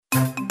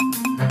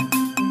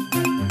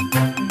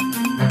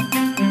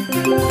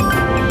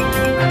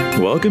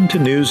Welcome to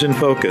News in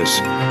Focus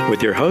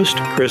with your host,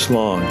 Chris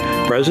Long,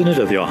 President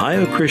of the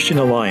Ohio Christian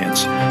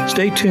Alliance.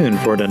 Stay tuned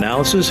for an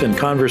analysis and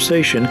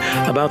conversation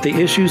about the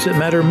issues that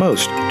matter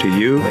most to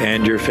you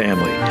and your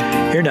family.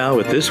 Here now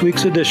with this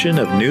week's edition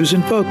of News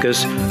in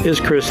Focus is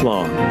Chris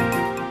Long.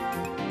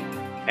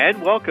 And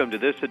welcome to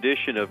this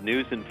edition of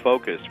News in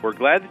Focus. We're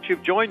glad that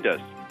you've joined us.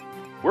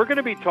 We're going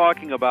to be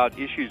talking about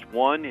Issues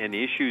 1 and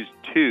Issues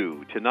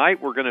 2.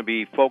 Tonight we're going to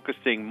be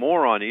focusing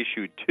more on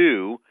Issue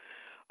 2,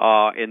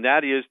 and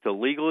that is the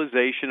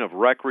legalization of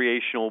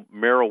recreational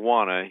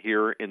marijuana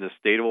here in the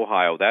state of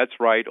Ohio. That's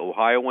right,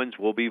 Ohioans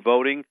will be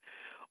voting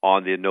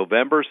on the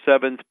November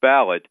 7th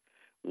ballot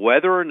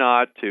whether or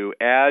not to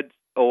add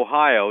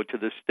Ohio to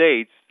the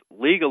states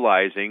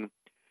legalizing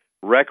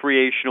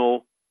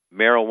recreational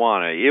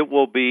marijuana. It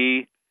will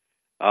be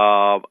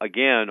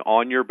again,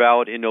 on your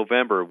ballot in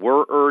November.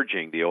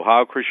 The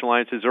Ohio Christian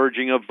Alliance is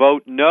urging a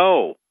vote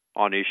no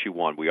on Issue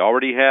 1. We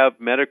already have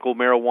medical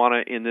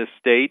marijuana in this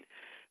state.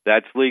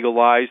 That's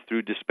legalized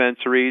through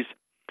dispensaries.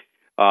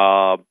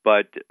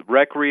 But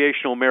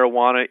recreational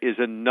marijuana is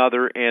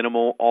another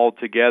animal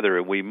altogether,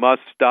 and we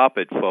must stop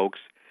it, folks,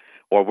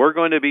 or we're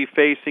going to be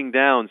facing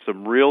down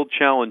some real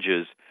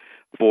challenges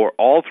for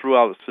all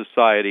throughout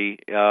society,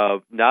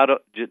 not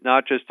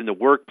just in the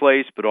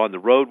workplace, but on the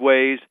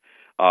roadways,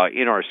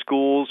 in our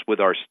schools,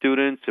 with our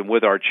students, and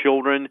with our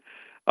children.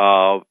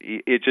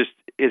 It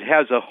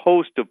has a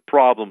host of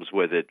problems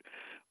with it,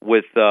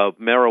 with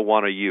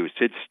marijuana use.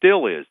 It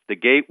still is the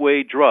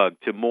gateway drug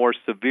to more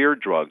severe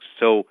drugs.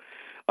 So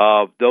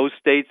those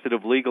states that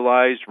have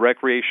legalized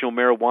recreational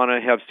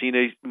marijuana have seen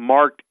a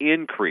marked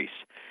increase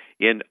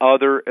in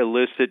other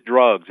illicit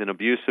drugs and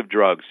abusive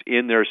drugs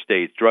in their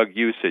states, drug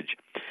usage.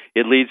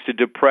 It leads to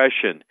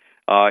depression.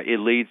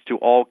 It leads to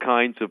all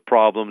kinds of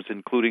problems,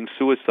 including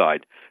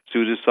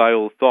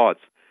suicidal thoughts.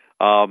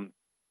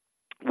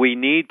 We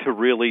need to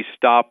really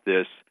stop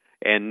this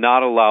and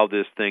not allow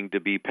this thing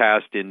to be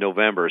passed in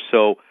November.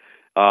 So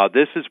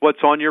this is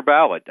what's on your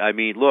ballot. I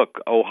mean, look,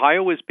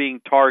 Ohio is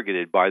being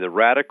targeted by the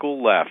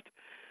radical left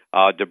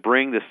to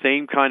bring the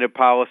same kind of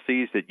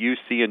policies that you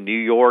see in New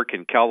York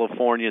and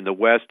California and the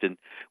West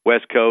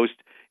Coast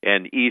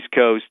and East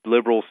Coast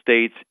liberal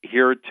states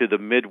here to the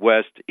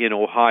Midwest in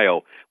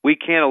Ohio. We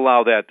can't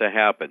allow that to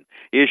happen.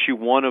 Issue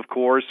 1, of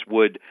course,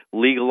 would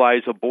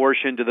legalize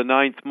abortion to the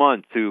 9th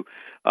month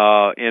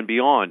and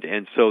beyond,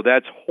 and so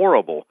that's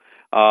horrible.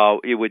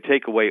 It would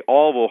take away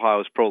all of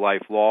Ohio's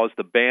pro-life laws,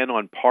 the ban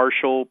on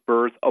partial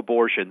birth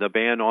abortion, the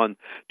ban on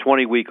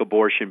 20-week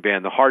abortion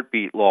ban, the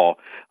heartbeat law,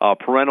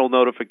 parental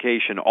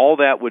notification. All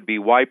that would be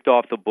wiped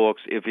off the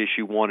books if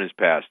Issue 1 is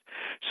passed.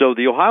 So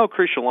the Ohio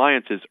Christian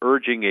Alliance is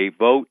urging a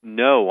vote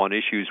no on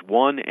Issues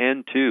 1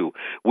 and 2.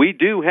 We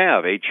do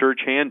have a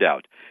church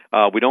handout.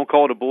 We don't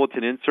call it a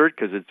bulletin insert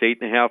because it's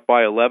 8.5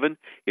 by 11.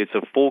 It's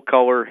a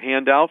full-color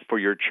handout for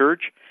your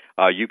church.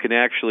 You can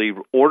actually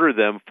order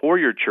them for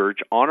your church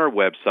on our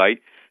website.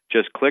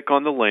 Just click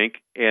on the link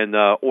and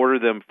order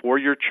them for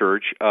your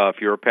church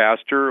if you're a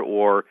pastor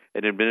or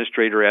an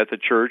administrator at the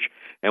church,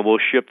 and we'll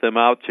ship them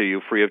out to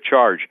you free of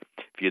charge.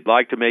 If you'd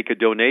like to make a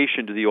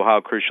donation to the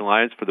Ohio Christian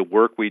Alliance for the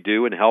work we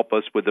do and help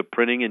us with the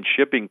printing and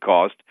shipping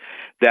cost,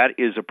 that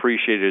is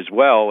appreciated as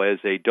well, as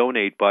a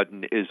donate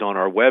button is on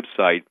our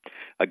website.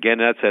 Again,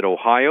 that's at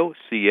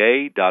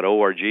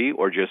ohioca.org,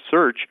 or just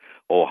search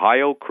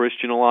Ohio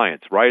Christian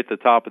Alliance. Right at the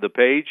top of the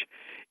page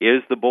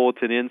is the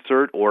bulletin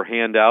insert or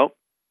handout.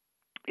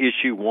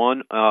 Issue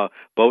 1,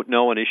 vote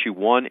no on Issue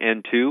 1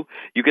 and 2.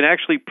 You can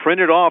actually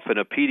print it off in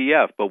a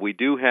PDF, but we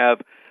do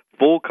have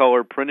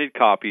full-color printed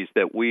copies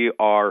that we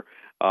are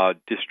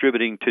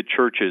distributing to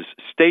churches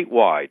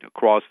statewide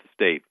across the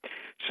state.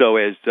 So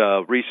as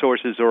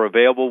resources are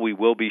available, we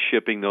will be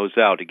shipping those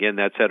out. Again,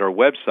 that's at our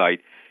website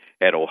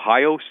at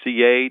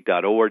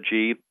ohioca.org,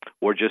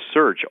 or just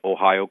search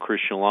Ohio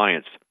Christian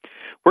Alliance.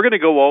 We're going to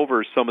go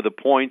over some of the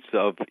points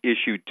of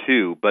Issue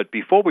 2, but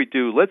before we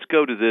do, let's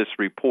go to this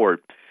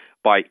report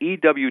by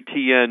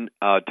EWTN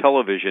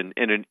television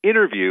in an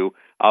interview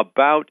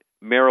about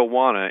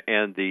marijuana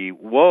and the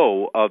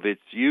woe of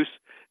its use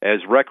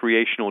as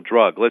recreational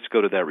drug. Let's go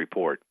to that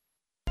report.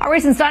 A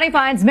recent study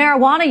finds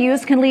marijuana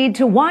use can lead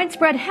to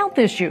widespread health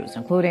issues,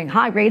 including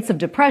high rates of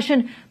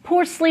depression,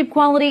 poor sleep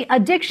quality,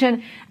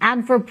 addiction,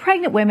 and for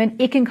pregnant women,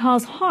 it can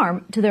cause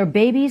harm to their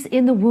babies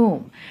in the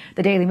womb.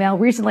 The Daily Mail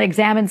recently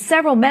examined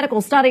several medical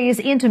studies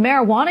into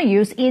marijuana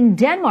use in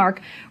Denmark.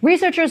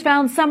 Researchers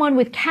found someone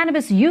with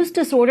cannabis use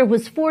disorder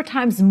was 4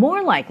 times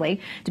more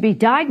likely to be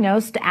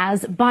diagnosed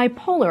as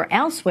bipolar.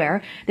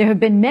 Elsewhere, there have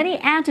been many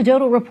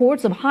anecdotal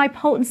reports of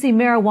high-potency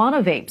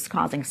marijuana vapes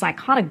causing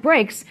psychotic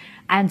breaks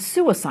and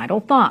suicidal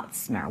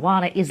thoughts.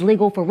 Marijuana is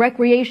legal for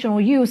recreational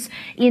use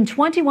in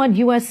 21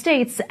 U.S.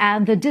 states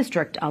and the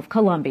District of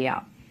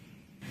Columbia.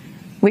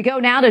 We go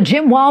now to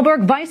Jim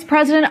Wahlberg, Vice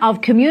President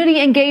of Community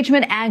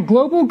Engagement and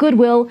Global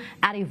Goodwill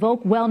at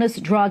Evoke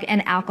Wellness, Drug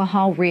and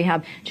Alcohol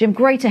Rehab. Jim,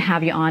 great to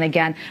have you on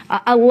again.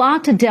 A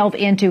lot to delve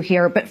into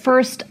here, but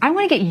first, I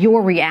want to get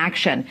your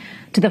reaction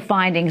to the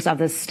findings of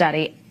this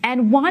study?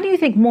 And why do you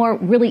think more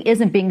really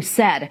isn't being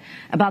said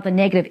about the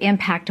negative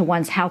impact to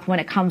one's health when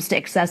it comes to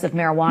excessive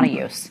marijuana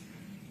use?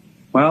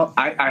 Well,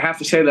 I have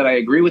to say that I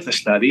agree with the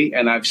study,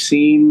 and I've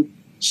seen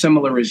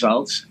similar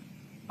results.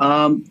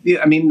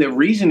 The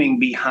reasoning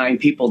behind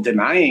people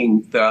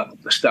denying the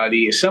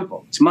study is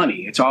simple. It's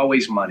money. It's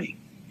always money.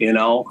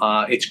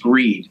 It's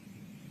greed.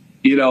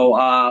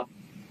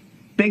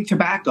 Big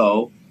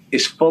Tobacco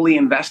is fully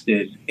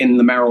invested in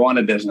the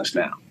marijuana business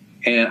now.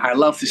 And I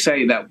love to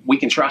say that we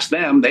can trust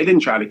them. They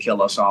didn't try to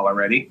kill us all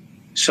already.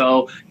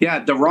 So, yeah,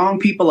 the wrong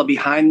people are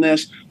behind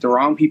this. The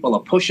wrong people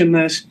are pushing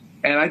this.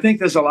 And I think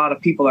there's a lot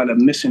of people that are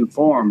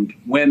misinformed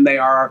when they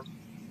are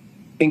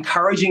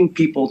encouraging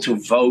people to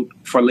vote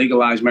for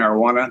legalized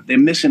marijuana. They're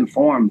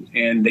misinformed,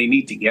 and they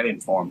need to get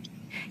informed.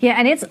 Yeah,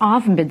 and it's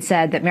often been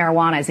said that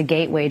marijuana is a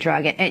gateway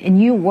drug,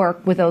 and you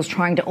work with those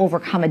trying to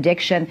overcome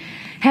addiction.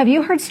 Have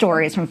you heard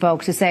stories from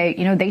folks who say,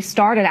 they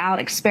started out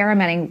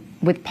experimenting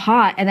with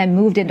pot and then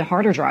moved into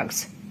harder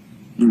drugs?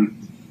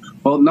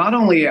 Well, not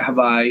only have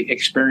I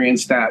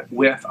experienced that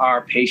with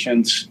our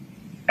patients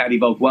at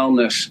Evoke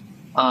Wellness,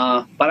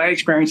 but I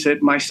experienced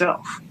it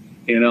myself.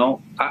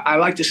 I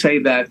like to say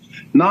that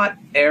not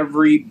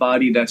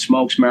everybody that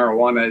smokes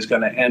marijuana is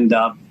going to end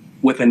up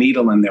with a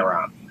needle in their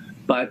arm,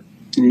 but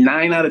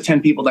 9 out of 10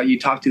 people that you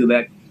talk to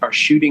that are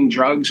shooting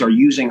drugs or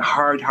using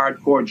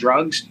hardcore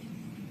drugs,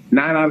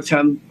 9 out of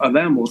 10 of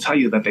them will tell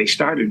you that they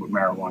started with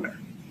marijuana.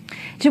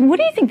 Jim, what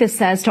do you think this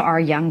says to our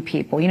young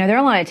people? There are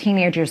a lot of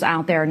teenagers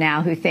out there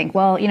now who think,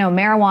 well,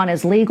 marijuana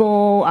is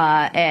legal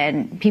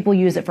and people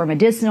use it for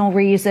medicinal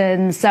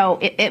reasons, so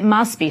it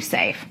must be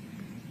safe.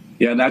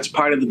 Yeah, that's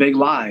part of the big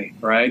lie,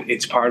 right?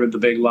 It's part of the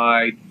big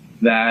lie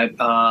that,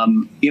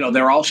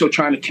 they're also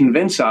trying to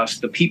convince us,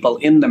 the people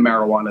in the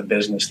marijuana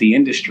business, the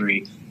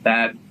industry,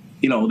 that,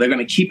 they're going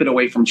to keep it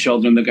away from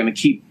children. They're going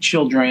to keep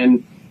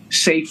children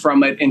safe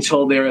from it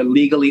until they're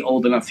legally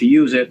old enough to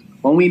use it,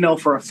 when we know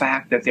for a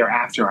fact that they're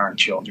after our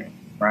children,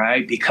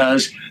 right?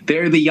 Because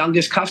they're the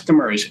youngest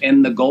customers,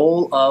 and the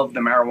goal of the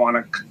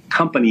marijuana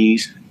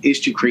companies is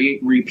to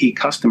create repeat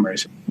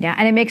customers. Yeah,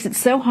 and it makes it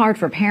so hard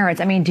for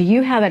parents. Do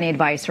you have any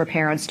advice for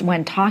parents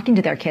when talking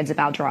to their kids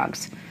about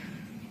drugs?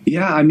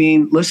 Yeah,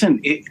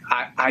 listen,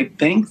 I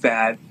think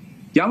that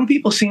young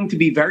people seem to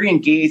be very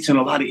engaged in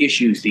a lot of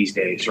issues these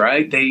days,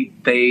 right?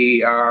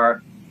 They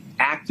are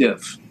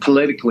active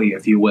politically,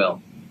 if you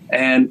will.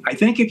 And I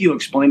think if you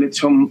explain it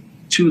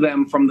to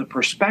them from the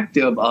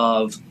perspective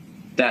of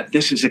that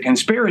this is a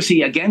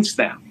conspiracy against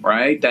them,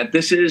 right? That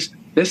this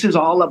is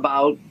all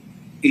about,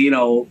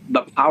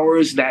 the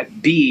powers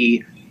that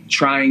be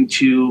trying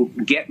to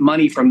get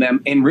money from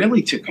them and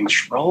really to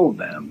control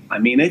them.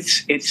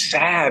 It's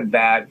sad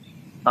that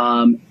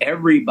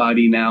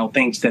everybody now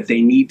thinks that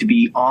they need to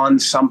be on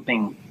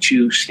something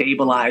to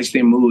stabilize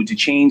their mood, to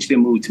change their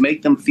mood, to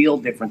make them feel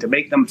different, to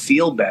make them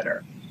feel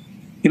better.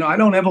 I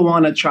don't ever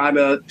want to try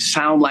to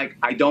sound like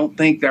I don't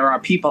think there are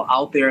people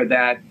out there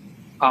that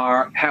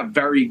have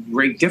very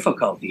great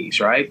difficulties,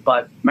 right?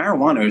 But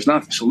marijuana is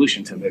not the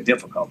solution to their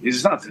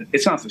difficulties.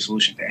 It's not the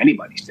solution to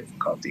anybody's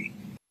difficulty.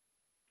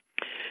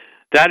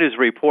 That is a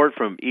report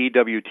from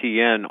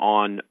EWTN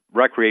on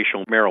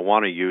recreational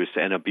marijuana use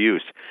and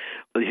abuse.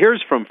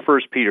 Here's from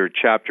 1 Peter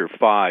chapter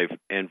 5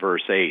 and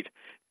verse 8.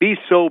 Be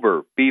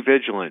sober, be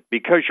vigilant,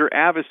 because your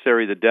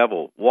adversary, the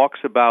devil, walks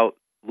about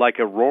like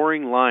a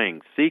roaring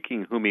lion,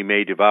 seeking whom he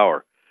may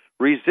devour.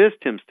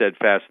 Resist him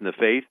steadfast in the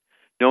faith,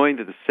 knowing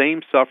that the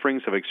same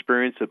sufferings have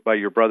experienced by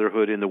your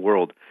brotherhood in the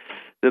world.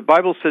 The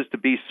Bible says to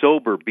be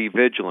sober, be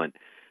vigilant.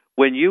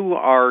 When you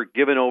are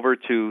given over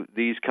to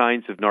these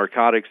kinds of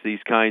narcotics,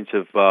 these kinds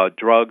of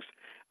drugs,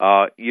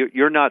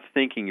 you're not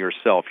thinking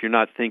yourself. You're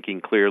not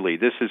thinking clearly.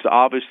 This is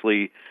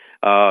obviously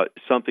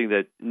something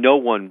that no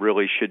one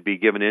really should be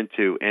given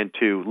into, and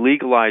to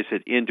legalize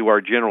it into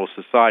our general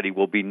society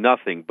will be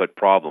nothing but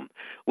problem.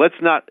 Let's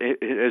not,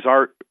 as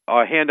our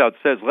handout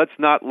says, let's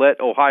not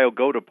let Ohio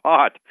go to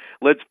pot.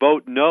 Let's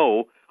vote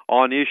no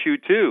on issue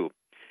 2.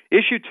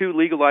 Issue 2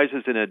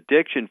 legalizes an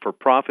addiction for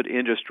profit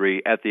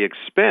industry at the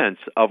expense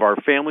of our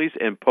families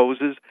and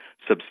poses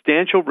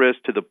substantial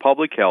risk to the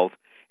public health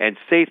and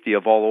safety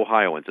of all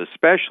Ohioans,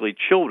 especially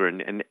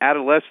children and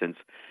adolescents,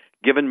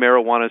 given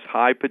marijuana's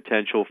high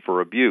potential for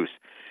abuse.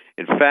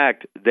 In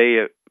fact,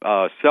 they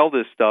sell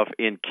this stuff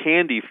in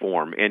candy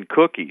form and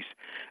cookies.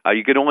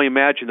 You can only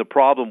imagine the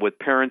problem with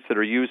parents that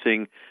are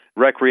using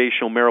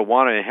recreational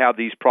marijuana and have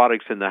these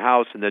products in the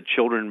house, and that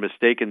children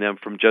mistaken them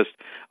from just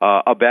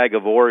a bag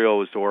of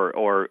Oreos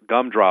or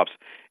gumdrops,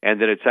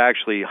 and that it's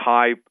actually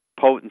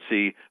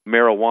high-potency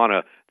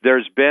marijuana.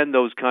 There's been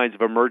those kinds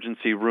of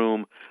emergency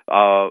room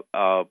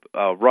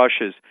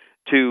rushes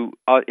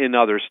in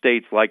other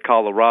states like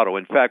Colorado.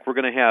 In fact, we're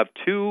going to have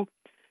 2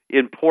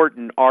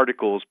 important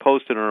articles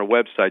posted on our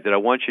website that I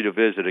want you to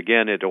visit,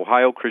 again, at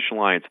Ohio Christian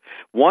Alliance.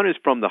 One is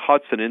from the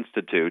Hudson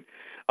Institute.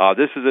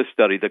 This is a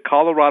study, the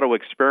Colorado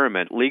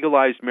Experiment,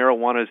 legalized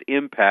marijuana's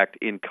impact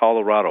in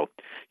Colorado.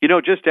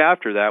 Just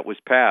after that was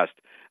passed,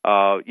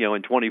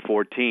 in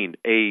 2014,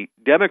 a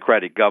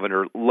Democratic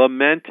governor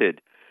lamented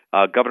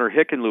Governor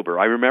Hickenlooper,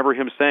 I remember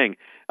him saying,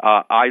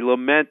 I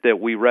lament that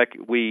we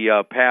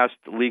passed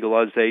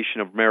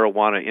legalization of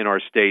marijuana in our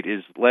state. It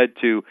has led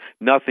to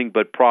nothing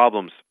but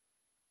problems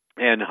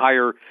and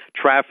higher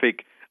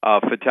traffic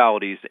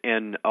fatalities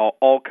and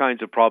all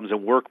kinds of problems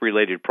and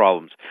work-related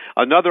problems.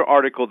 Another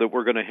article that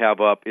we're going to have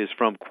up is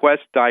from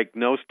Quest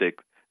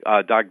Diagnostics,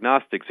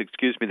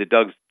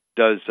 that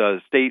does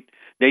state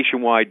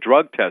nationwide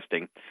drug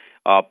testing.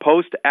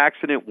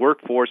 Post-accident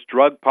workforce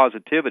drug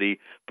positivity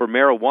for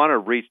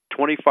marijuana reached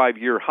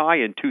 25-year high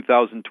in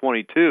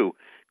 2022.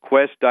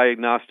 Quest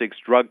Diagnostics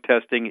Drug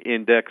Testing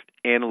Index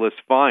analyst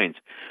finds.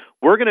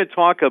 We're going to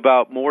talk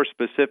about more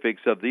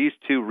specifics of these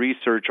two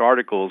research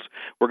articles.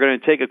 We're going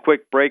to take a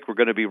quick break. We're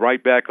going to be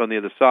right back on the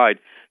other side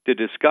to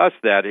discuss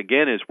that,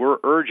 again, as we're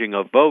urging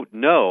a vote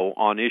no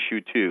on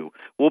issue 2.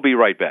 We'll be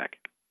right back.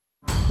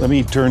 Let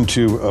me turn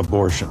to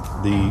abortion.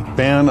 The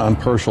ban on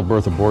partial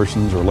birth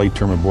abortions or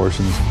late-term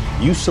abortions,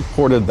 you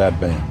supported that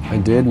ban. I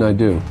did and I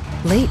do.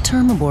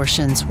 Late-term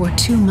abortions were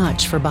too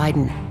much for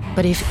Biden.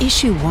 But if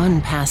issue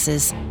 1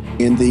 passes...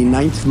 In the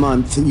 9th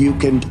month, you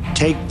can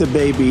take the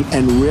baby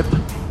and rip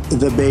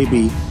the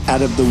baby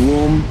out of the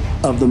womb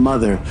of the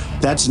mother.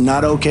 That's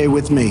not okay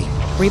with me.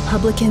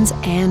 Republicans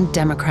and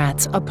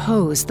Democrats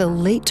oppose the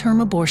late-term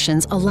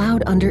abortions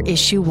allowed under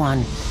issue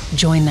 1.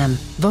 Join them.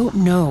 Vote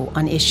no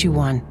on issue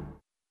 1.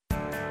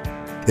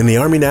 In the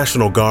Army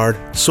National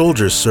Guard,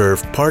 soldiers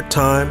serve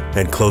part-time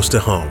and close to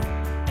home.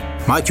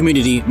 My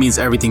community means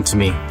everything to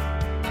me.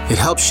 It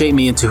helped shape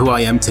me into who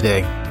I am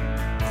today,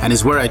 and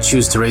is where I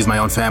choose to raise my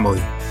own family.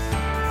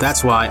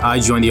 That's why I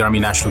joined the Army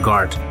National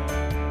Guard.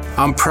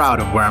 I'm proud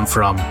of where I'm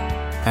from,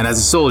 and as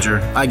a soldier,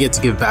 I get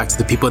to give back to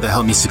the people that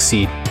helped me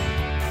succeed.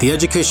 The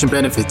education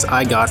benefits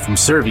I got from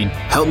serving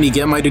helped me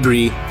get my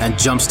degree and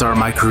jumpstart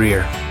my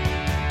career.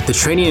 The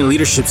training and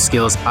leadership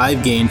skills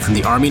I've gained from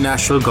the Army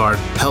National Guard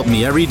help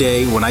me every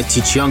day when I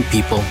teach young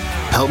people,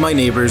 help my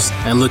neighbors,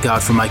 and look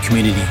out for my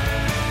community.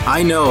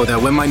 I know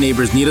that when my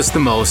neighbors need us the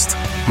most,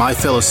 my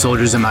fellow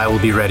soldiers and I will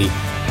be ready.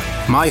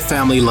 My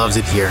family loves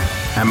it here,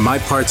 and my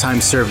part-time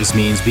service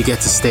means we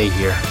get to stay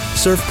here.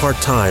 Serve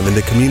part-time in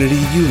the community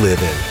you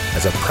live in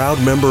as a proud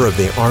member of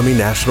the Army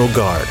National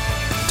Guard.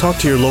 Talk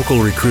to your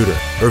local recruiter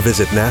or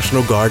visit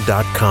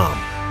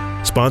nationalguard.com.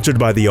 Sponsored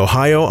by the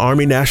Ohio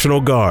Army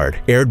National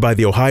Guard, aired by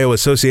the Ohio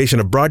Association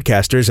of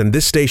Broadcasters and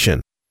this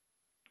station.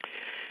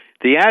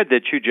 The ad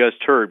that you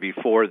just heard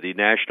before the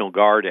National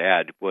Guard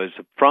ad was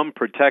from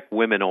Protect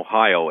Women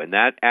Ohio, and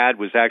that ad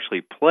was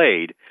actually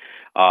played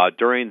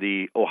during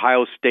the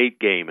Ohio State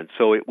game, and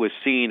so it was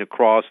seen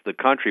across the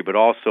country, but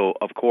also,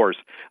 of course,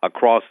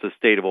 across the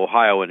state of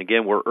Ohio. And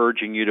again, we're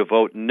urging you to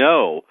vote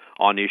no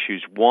on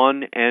issues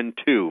 1 and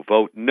 2.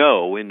 Vote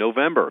no in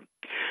November.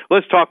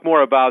 Let's talk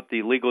more about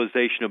the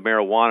legalization of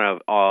marijuana,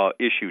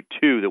 issue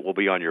 2, that will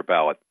be on your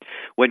ballot.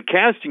 When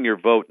casting your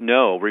vote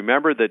no,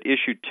 remember that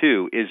issue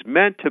 2 is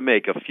meant to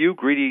make a few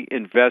greedy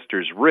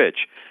investors rich,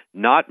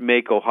 not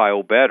make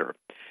Ohio better.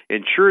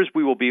 Ensures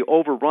we will be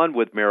overrun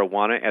with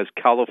marijuana, as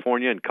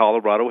California and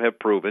Colorado have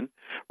proven,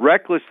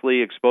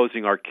 recklessly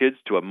exposing our kids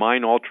to a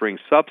mind-altering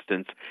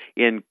substance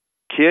in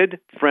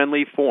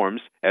kid-friendly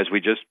forms, as we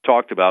just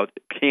talked about,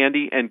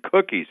 candy and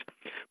cookies,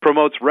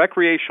 promotes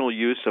recreational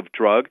use of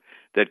drug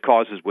that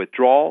causes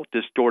withdrawal,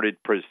 distorted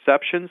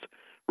perceptions,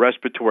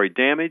 respiratory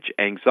damage,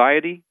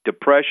 anxiety,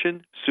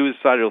 depression,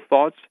 suicidal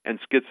thoughts, and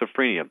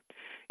schizophrenia,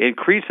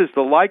 increases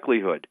the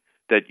likelihood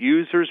that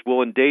users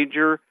will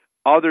endanger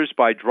others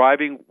by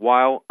driving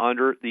while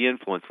under the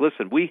influence.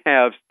 Listen, we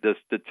have the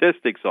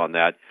statistics on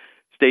that.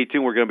 Stay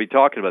tuned. We're going to be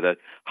talking about that.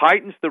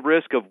 Heightens the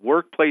risk of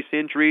workplace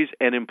injuries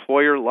and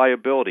employer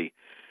liability.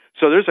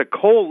 So there's a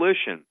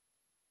coalition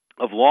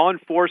of law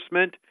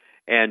enforcement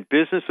and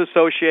business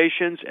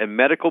associations and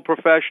medical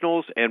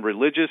professionals and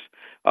religious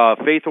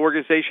faith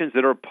organizations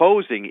that are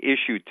opposing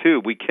issue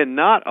 2. We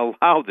cannot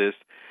allow this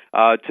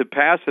to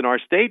pass in our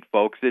state,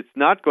 folks. It's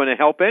not going to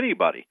help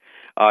anybody.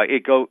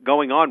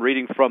 Going on,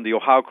 reading from the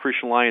Ohio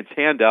Christian Alliance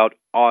handout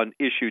on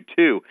issue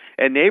 2,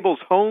 enables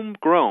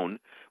homegrown,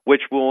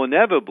 which will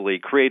inevitably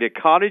create a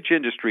cottage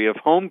industry of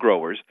home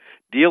growers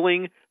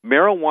dealing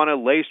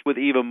marijuana laced with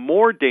even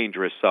more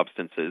dangerous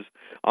substances,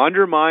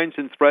 undermines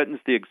and threatens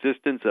the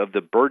existence of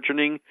the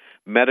burgeoning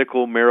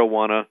medical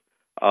marijuana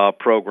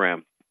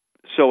program.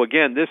 So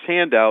again, this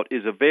handout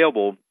is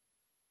available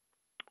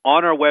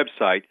on our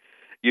website.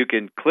 You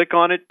can click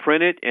on it,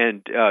 print it,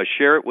 and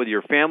share it with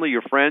your family,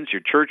 your friends,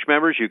 your church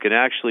members. You can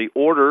actually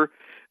order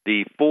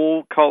the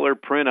full-color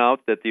printout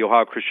that the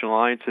Ohio Christian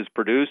Alliance has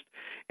produced.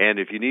 And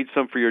if you need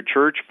some for your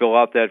church, fill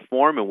out that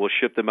form, and we'll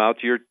ship them out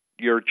to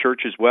your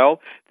church as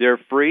well. They're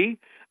free,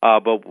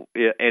 but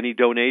any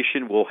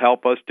donation will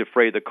help us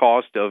defray the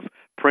cost of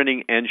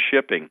printing and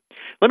shipping.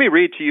 Let me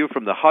read to you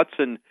from the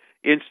Hudson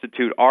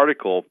Institute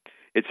article.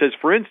 It says,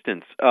 for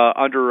instance,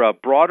 under a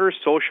broader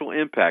social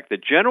impact, the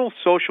general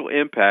social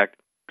impact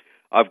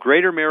of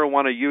greater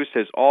marijuana use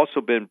has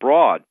also been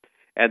broad,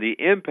 and the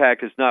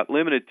impact is not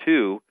limited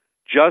to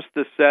just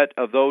the set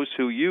of those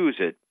who use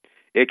it.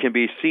 It can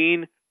be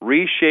seen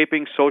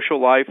reshaping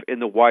social life in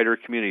the wider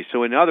community.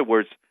 So in other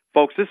words,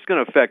 folks, this is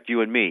going to affect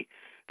you and me.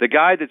 The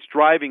guy that's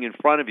driving in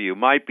front of you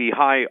might be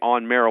high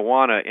on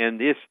marijuana, and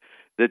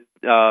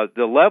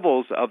the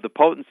levels of the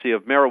potency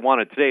of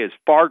marijuana today is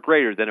far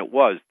greater than it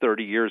was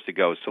 30 years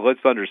ago. So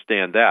let's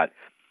understand that.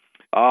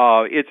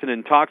 It's an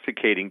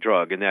intoxicating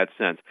drug in that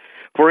sense.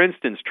 For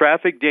instance,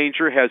 traffic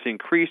danger has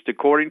increased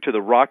according to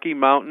the Rocky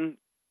Mountain,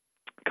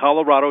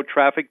 Colorado.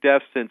 Traffic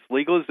deaths since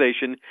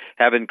legalization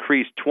have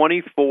increased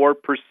 24%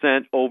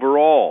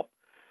 overall,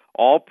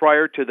 all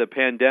prior to the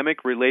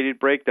pandemic-related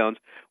breakdowns,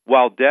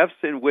 while deaths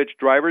in which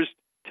drivers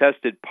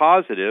tested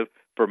positive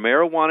for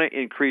marijuana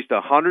increased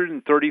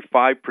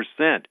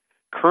 135%.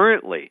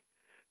 Currently,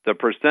 the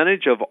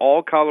percentage of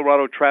all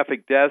Colorado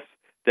traffic deaths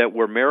that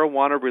were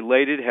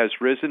marijuana-related has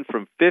risen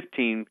from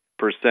 15%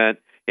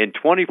 in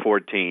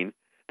 2014,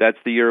 that's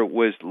the year it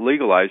was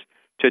legalized,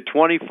 to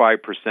 25%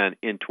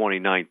 in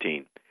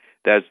 2019.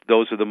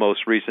 Those are the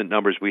most recent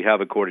numbers we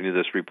have according to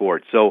this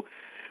report. So,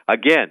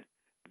 again,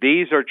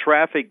 these are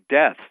traffic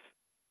deaths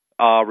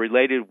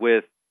related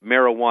with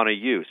marijuana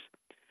use.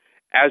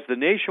 As the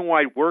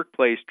nationwide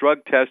workplace drug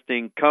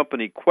testing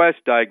company Quest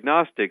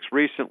Diagnostics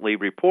recently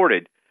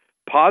reported,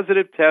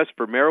 positive tests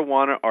for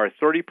marijuana are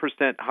 30%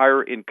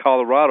 higher in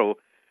Colorado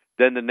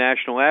than the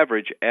national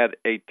average at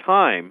a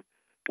time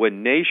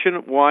when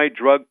nationwide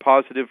drug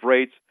positive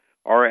rates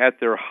are at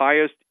their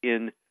highest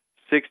in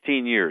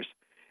 16 years.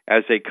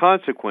 As a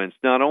consequence,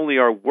 not only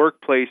are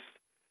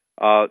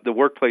the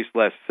workplace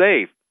less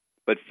safe,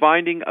 but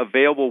finding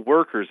available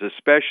workers,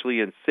 especially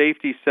in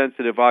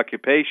safety-sensitive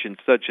occupations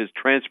such as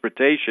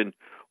transportation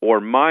or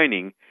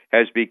mining,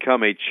 has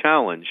become a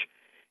challenge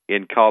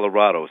in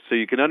Colorado. So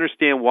you can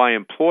understand why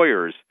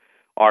employers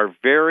are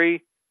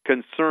very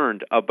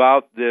concerned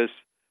about this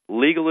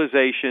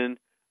legalization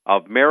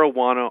of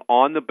marijuana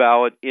on the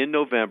ballot in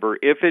November,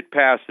 if it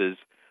passes,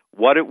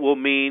 what it will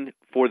mean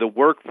for the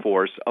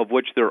workforce, of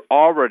which they're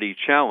already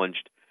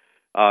challenged,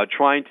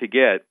 trying to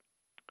get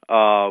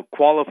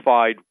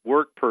qualified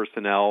work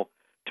personnel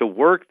to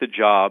work the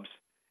jobs,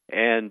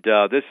 and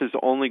this is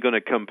only going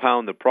to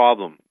compound the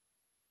problem.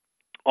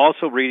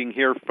 Also reading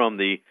here from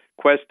the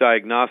Quest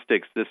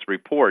Diagnostics, this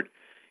report,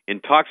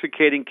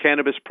 intoxicating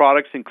cannabis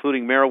products,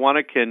 including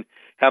marijuana, can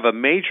have a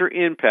major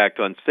impact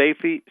on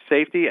safety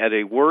at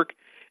a work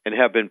and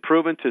have been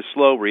proven to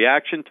slow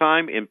reaction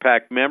time,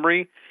 impact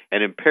memory,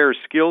 and impair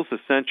skills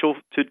essential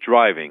to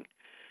driving.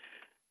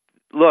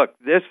 Look,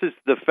 this is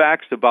the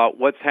facts about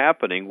what's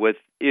happening with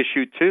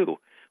issue 2.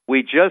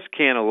 We just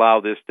can't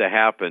allow this to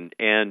happen,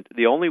 and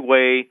the only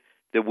way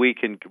that we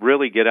can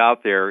really get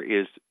out there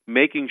is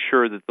making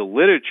sure that the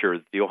literature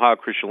that the Ohio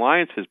Christian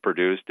Alliance has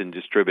produced and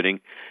distributing,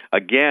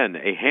 again,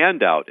 a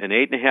handout, an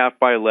 8.5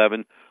 by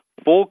 11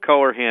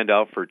 full-color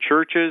handout for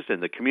churches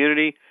and the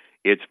community.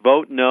 It's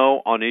vote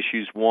no on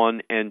issues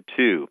 1 and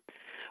 2.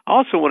 I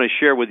also want to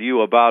share with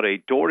you about a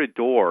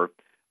door-to-door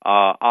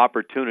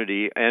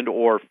opportunity and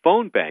or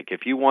phone bank.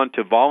 If you want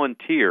to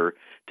volunteer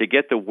to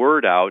get the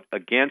word out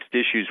against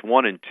issues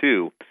 1 and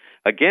 2,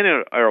 again,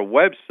 our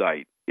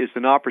website is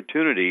an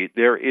opportunity.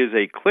 There is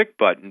a click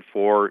button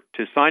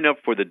to sign up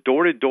for the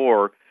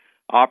door-to-door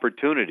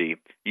opportunity.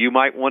 You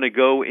might want to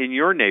go in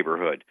your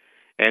neighborhood.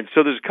 And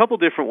so there's a couple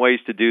different ways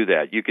to do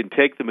that. You can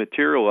take the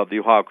material of the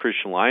Ohio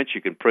Christian Alliance.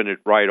 You can print it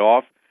right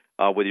off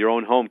with your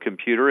own home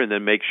computer and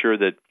then make sure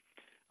that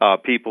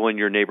people in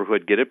your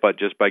neighborhood get it, but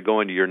just by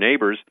going to your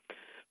neighbors.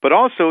 But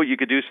also you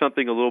could do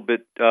something a little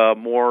bit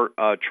more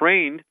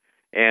trained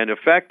and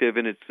effective,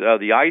 and it's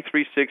the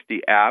i360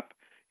 app.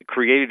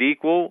 Created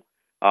Equal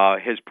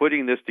is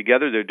putting this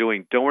together. They're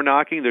doing door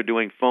knocking. They're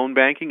doing phone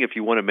banking. If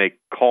you want to make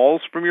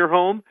calls from your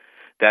home,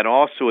 that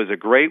also is a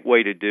great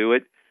way to do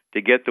it,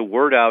 to get the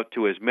word out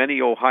to as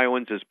many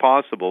Ohioans as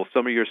possible.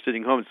 Some of you are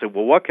sitting home and say,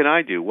 well, what can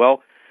I do?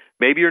 Well,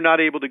 maybe you're not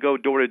able to go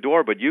door to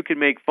door, but you can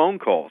make phone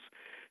calls.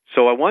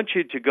 So I want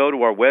you to go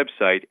to our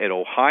website at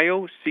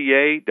ohioca.org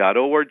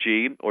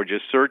or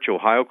just search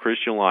Ohio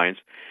Christian Alliance.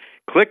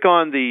 Click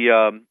on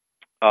the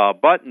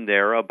button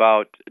there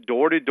about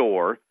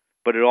door-to-door,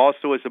 but it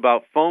also is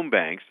about phone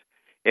banks.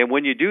 And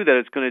when you do that,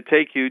 it's going to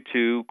take you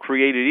to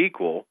Created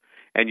Equal,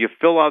 and you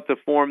fill out the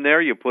form there.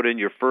 You put in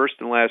your first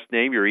and last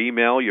name, your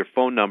email, your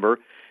phone number.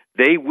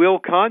 They will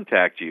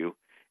contact you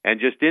and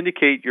just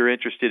indicate you're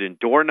interested in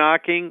door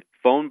knocking,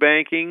 phone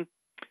banking.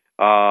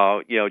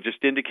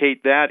 Just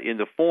indicate that in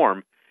the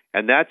form,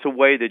 and that's a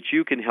way that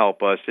you can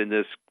help us in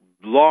this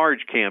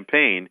large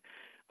campaign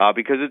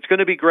because it's going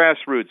to be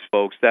grassroots,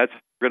 folks. That's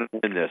going to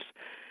win this.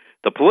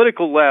 The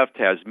political left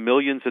has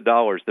millions of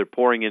dollars they're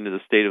pouring into the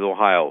state of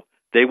Ohio.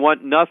 They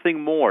want nothing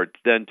more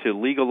than to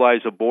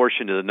legalize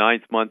abortion to the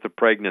 9th month of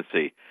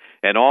pregnancy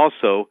and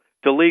also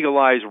to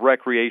legalize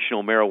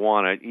recreational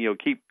marijuana.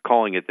 Keep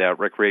calling it that,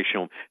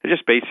 recreational. They're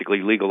just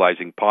basically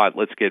legalizing pot.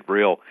 Let's get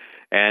real.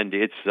 And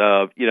it's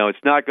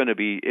not going to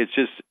be, it's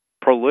just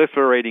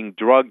proliferating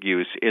drug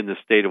use in the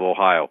state of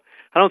Ohio.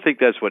 I don't think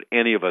that's what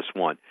any of us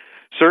want.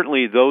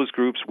 Certainly those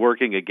groups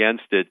working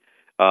against it,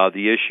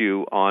 the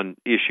issue on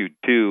issue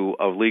 2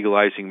 of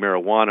legalizing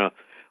marijuana,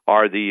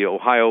 are the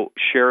Ohio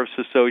Sheriff's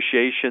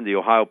Association, the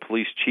Ohio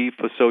Police Chief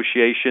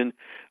Association,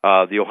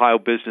 the Ohio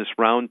Business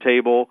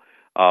Roundtable,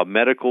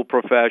 medical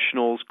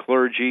professionals,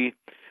 clergy,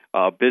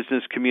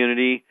 business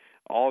community,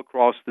 all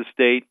across the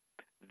state.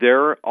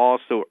 They're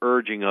also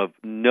urging of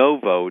no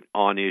vote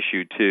on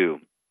issue 2.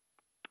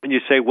 And you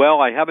say,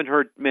 well, I haven't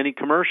heard many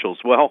commercials.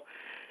 Well,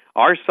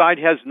 our side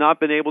has not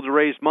been able to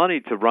raise money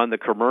to run the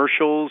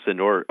commercials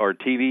and or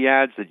TV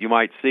ads that you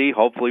might see.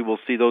 Hopefully we'll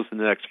see those in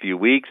the next few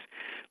weeks.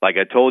 Like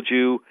I told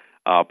you,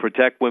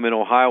 Protect Women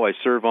Ohio, I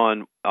serve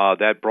on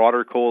that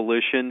broader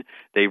coalition.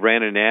 They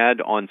ran an ad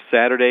on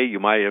Saturday. You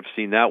might have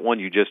seen that one.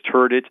 You just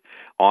heard it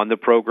on the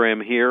program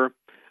here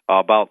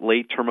about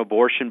late-term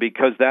abortion,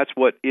 because that's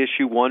what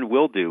issue 1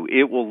 will do.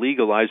 It will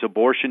legalize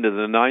abortion to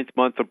the 9th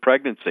month of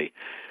pregnancy.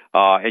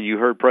 And you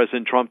heard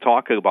President Trump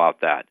talk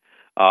about that.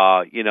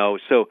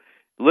 So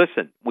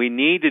listen, we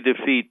need to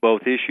defeat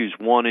both issues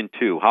 1 and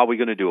 2. How are we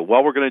going to do it?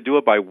 Well, we're going to do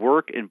it by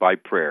work and by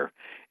prayer.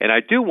 And I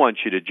do want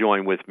you to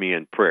join with me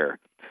in prayer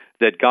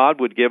that God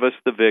would give us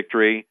the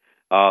victory.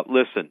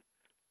 Listen,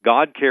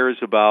 God cares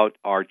about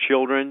our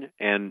children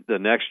and the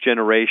next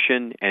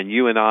generation, and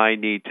you and I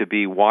need to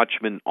be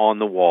watchmen on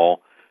the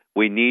wall.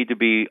 We need to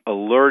be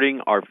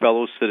alerting our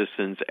fellow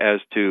citizens as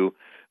to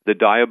the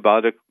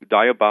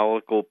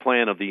diabolical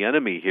plan of the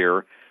enemy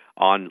here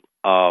on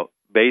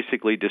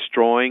basically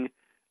destroying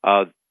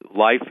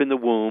life in the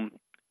womb,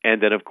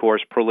 and then, of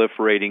course,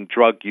 proliferating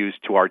drug use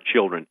to our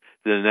children,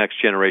 to the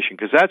next generation,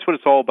 because that's what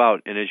it's all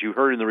about. And as you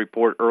heard in the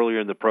report earlier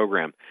in the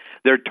program,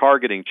 they're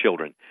targeting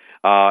children.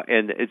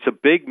 And it's a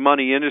big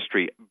money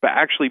industry.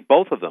 Actually,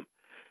 both of them.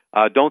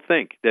 Don't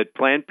think that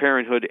Planned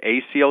Parenthood,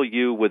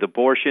 ACLU, with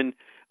abortion,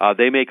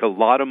 they make a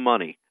lot of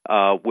money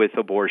with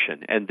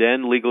abortion. And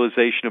then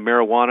legalization of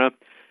marijuana,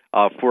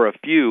 for a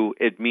few,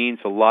 it means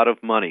a lot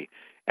of money.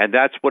 And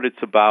that's what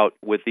it's about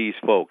with these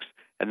folks.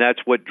 And that's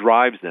what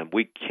drives them.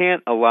 We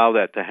can't allow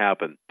that to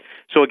happen.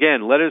 So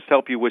again, let us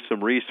help you with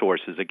some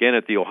resources. Again,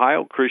 at the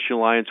Ohio Christian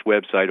Alliance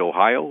website,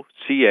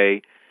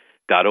 ohioca.org,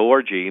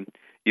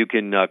 you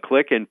can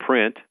click and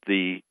print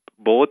the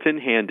bulletin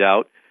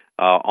handout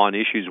on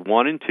issues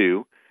 1 and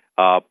 2.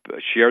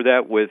 Share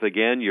that with,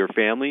 again, your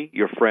family,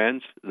 your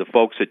friends, the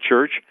folks at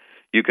church.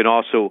 You can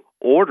also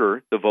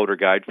order the voter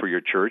guide for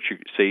your church. You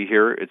can see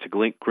here, it's a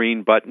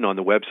green button on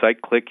the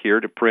website. Click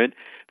here to print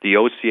the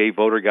OCA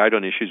voter guide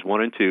on issues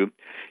 1 and 2.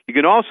 You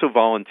can also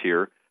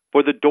volunteer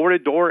for the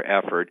door-to-door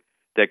effort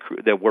that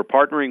we're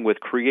partnering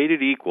with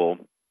Created Equal,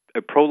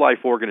 a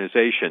pro-life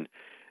organization,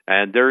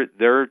 and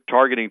they're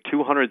targeting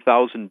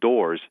 200,000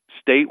 doors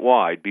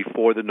statewide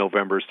before the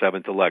November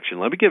 7th election.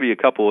 Let me give you a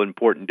couple of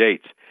important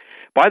dates.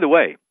 By the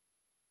way,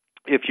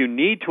 if you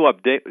need to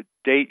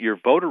update your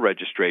voter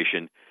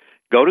registration,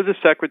 go to the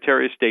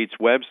Secretary of State's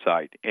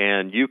website,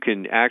 and you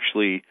can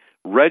actually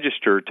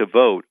register to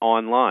vote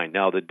online.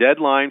 Now, the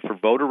deadline for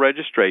voter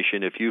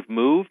registration, if you've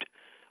moved,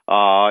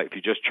 if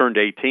you just turned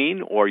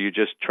 18 or you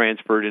just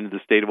transferred into the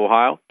state of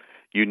Ohio,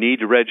 you need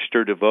to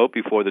register to vote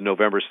before the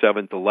November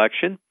 7th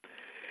election.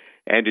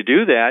 And to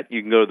do that,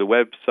 you can go to the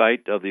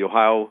website of the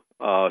Ohio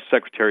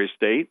Secretary of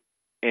State,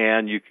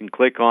 and you can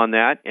click on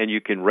that, and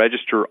you can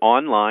register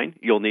online.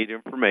 You'll need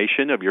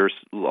information of your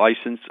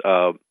license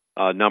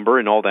number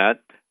and all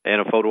that,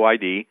 and a photo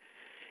ID.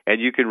 And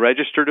you can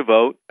register to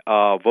vote.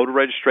 Voter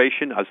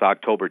registration is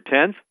October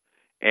 10th,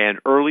 and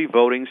early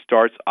voting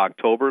starts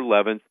October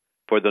 11th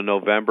for the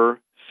November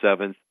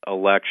 7th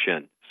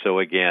election. So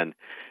again,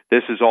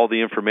 this is all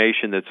the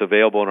information that's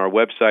available on our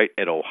website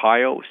at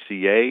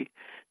ohioca.org.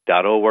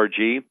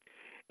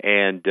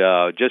 And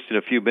just in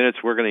a few minutes,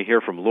 we're going to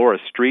hear from Laura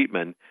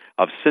Strietmann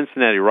of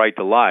Cincinnati Right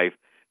to Life.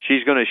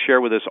 She's going to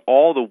share with us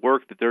all the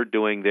work that they're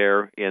doing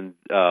there in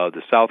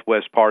the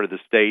southwest part of the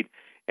state,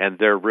 and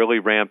they're really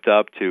ramped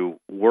up to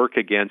work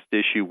against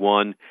issue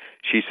 1.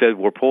 She said,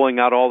 we're pulling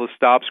out all the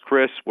stops,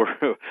 Chris.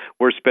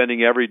 We're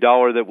spending every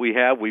dollar that we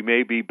have. We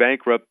may be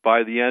bankrupt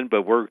by the end,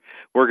 but we're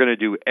going to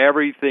do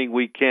everything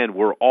we can.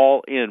 We're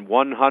all in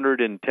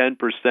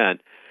 110%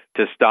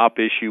 to stop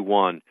issue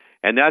 1.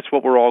 And that's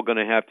what we're all going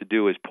to have to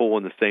do, is pull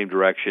in the same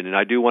direction. And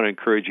I do want to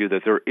encourage you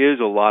that there is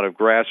a lot of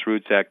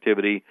grassroots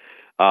activity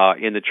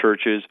in the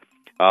churches.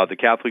 The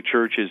Catholic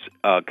Church has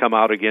come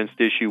out against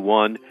issue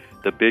 1.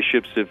 The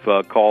bishops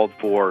have called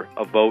for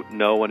a vote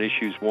no on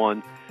issues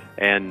 1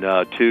 and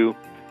 2.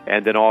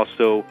 And then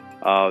also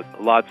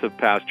lots of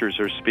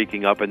pastors are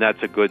speaking up, and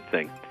that's a good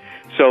thing.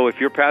 So if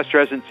your pastor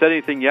hasn't said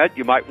anything yet,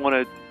 you might want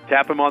to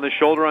tap him on the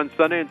shoulder on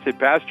Sunday and say,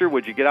 Pastor,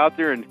 would you get out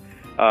there and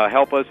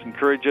help us,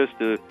 encourage us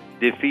to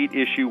defeat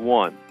issue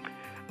 1.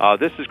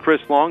 This is Chris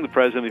Long, the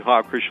president of the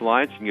Ohio Christian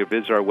Alliance, and you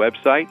visit our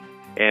website,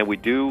 and we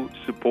do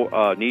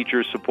need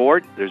your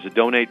support. There's a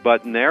donate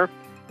button there,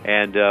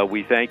 and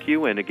we thank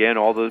you. And again,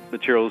 all the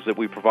materials that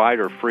we provide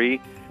are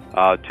free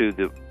to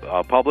the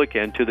public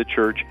and to the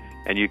church,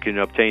 and you can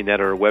obtain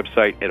that at our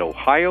website at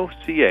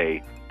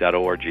ohioca.org.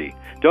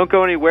 Don't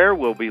go anywhere.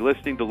 We'll be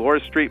listening to Laura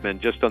Strietmann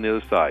just on the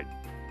other side.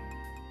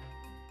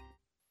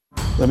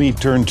 Let me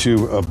turn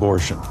to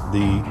abortion.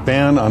 The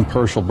ban on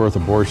partial birth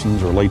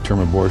abortions or late-term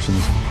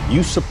abortions,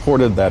 you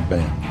supported that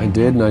ban. I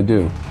did and I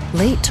do.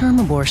 Late-term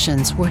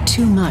abortions were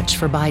too much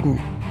for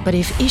Biden. But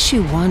if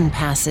issue 1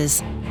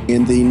 passes,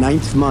 in the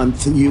 9th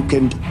month, you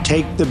can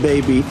take the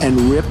baby and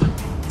rip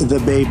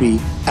the baby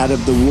out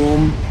of the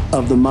womb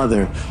of the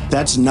mother.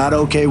 That's not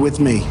okay with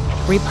me.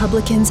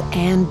 Republicans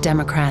and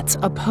Democrats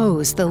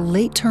oppose the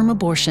late-term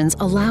abortions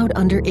allowed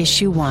under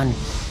issue 1.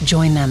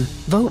 Join them.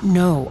 Vote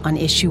no on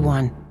issue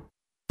 1.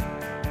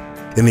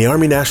 In the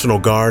Army National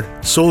Guard,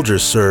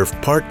 soldiers serve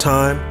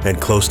part-time and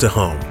close to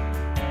home.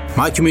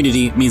 My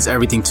community means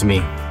everything to me.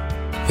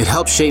 It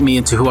helped shape me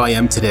into who I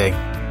am today,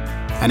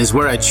 and is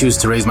where I choose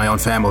to raise my own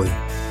family.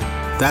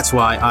 That's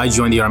why I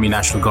joined the Army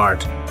National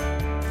Guard.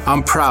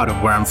 I'm proud of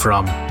where I'm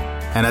from,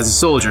 and as a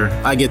soldier,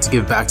 I get to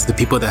give back to the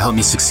people that helped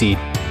me succeed.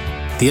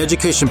 The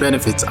education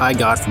benefits I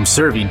got from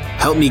serving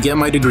helped me get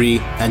my degree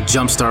and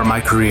jumpstart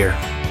my career.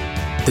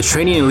 The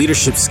training and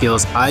leadership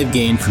skills I've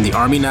gained from the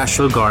Army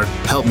National Guard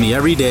help me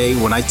every day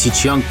when I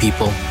teach young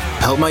people,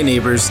 help my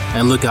neighbors,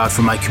 and look out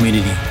for my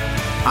community.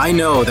 I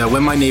know that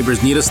when my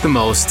neighbors need us the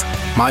most,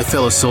 my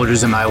fellow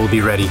soldiers and I will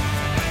be ready.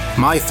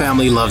 My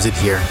family loves it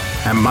here,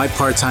 and my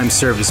part-time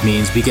service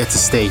means we get to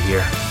stay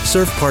here.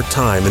 Serve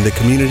part-time in the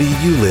community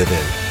you live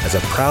in as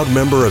a proud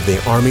member of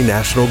the Army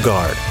National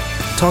Guard.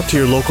 Talk to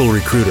your local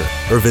recruiter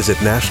or visit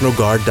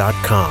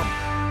nationalguard.com.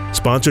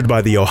 Sponsored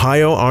by the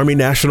Ohio Army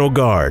National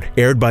Guard,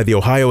 aired by the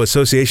Ohio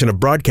Association of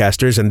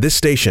Broadcasters and this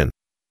station.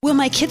 Will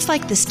my kids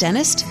like this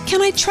dentist?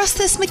 Can I trust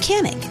this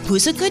mechanic?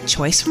 Who's a good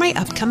choice for my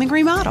upcoming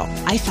remodel?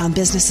 I found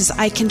businesses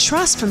I can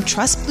trust from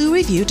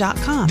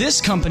trustbluereview.com.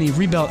 This company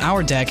rebuilt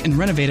our deck and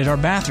renovated our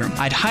bathroom.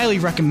 I'd highly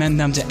recommend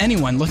them to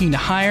anyone looking to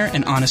hire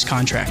an honest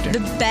contractor.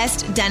 The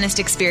best dentist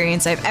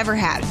experience I've ever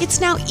had.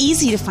 It's now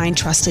easy to find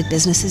trusted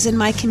businesses in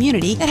my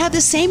community that have the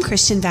same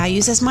Christian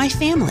values as my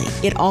family.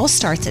 It all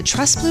starts at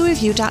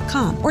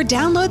trustbluereview.com or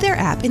download their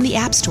app in the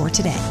App Store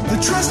today.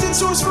 The trusted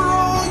source for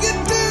all you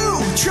do.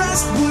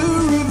 Trust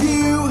Blue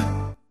Review.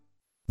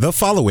 The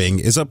following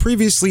is a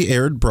previously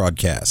aired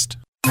broadcast.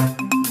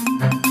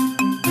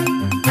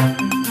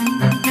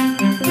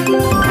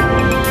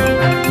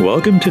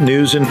 Welcome to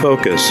News in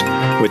Focus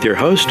with your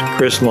host,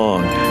 Chris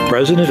Long,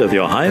 President of the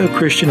Ohio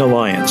Christian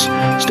Alliance.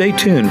 Stay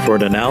tuned for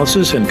an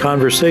analysis and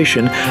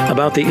conversation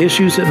about the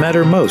issues that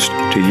matter most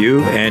to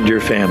you and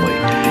your family.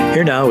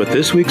 Here now with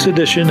this week's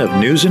edition of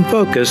News in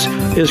Focus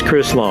is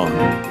Chris Long.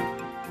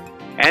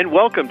 And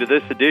welcome to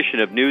this edition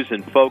of News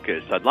in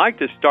Focus. I'd like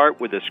to start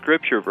with a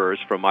scripture verse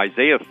from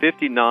Isaiah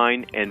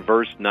 59 and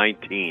verse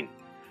 19.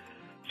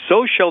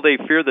 So shall they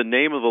fear the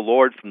name of the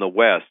Lord from the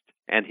west,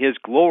 and his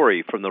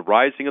glory from the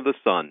rising of the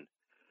sun.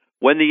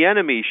 When the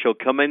enemy shall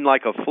come in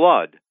like a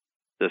flood,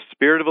 the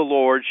Spirit of the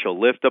Lord shall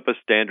lift up a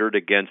standard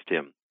against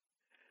him.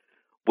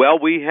 Well,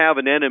 we have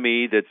an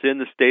enemy that's in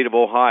the state of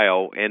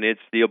Ohio, and it's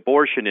the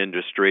abortion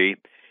industry,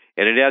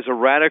 and it has a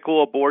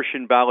radical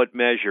abortion ballot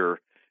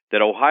measure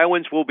that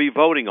Ohioans will be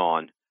voting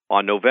on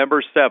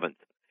November 7th.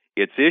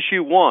 It's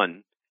issue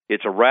 1.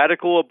 It's a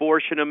radical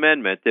abortion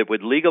amendment that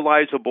would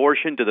legalize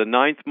abortion to the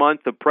 9th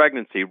month of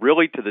pregnancy,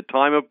 really to the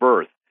time of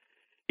birth.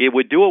 It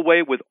would do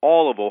away with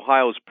all of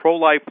Ohio's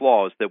pro-life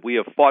laws that we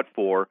have fought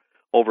for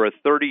over a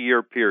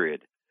 30-year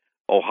period.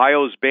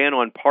 Ohio's ban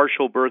on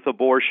partial birth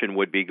abortion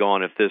would be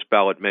gone if this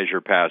ballot measure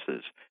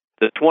passes.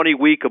 The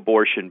 20-week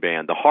abortion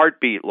ban, the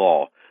heartbeat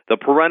law, the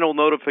parental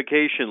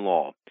notification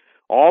law,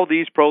 all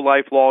these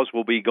pro-life laws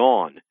will be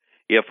gone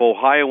if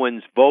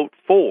Ohioans vote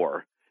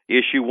for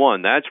issue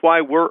 1. That's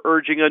why we're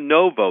urging a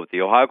no vote.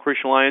 The Ohio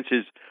Christian Alliance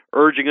is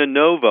urging a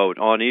no vote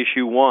on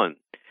issue 1.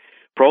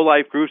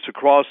 Pro-life groups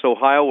across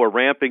Ohio are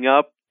ramping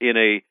up in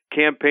a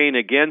campaign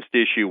against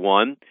issue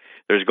 1.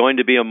 There's going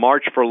to be a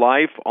March for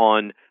Life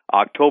on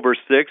October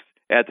 6th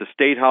at the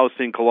State House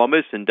in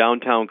Columbus, in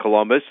downtown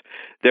Columbus.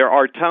 There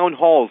are town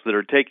halls that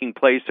are taking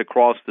place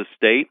across the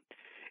state.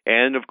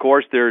 And, of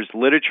course, there's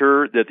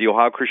literature that the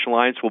Ohio Christian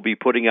Alliance will be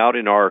putting out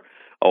in our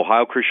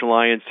Ohio Christian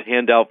Alliance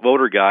handout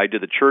voter guide to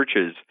the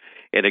churches.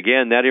 And,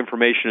 again, that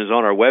information is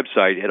on our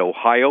website at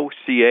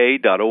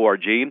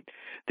ohioca.org.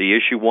 The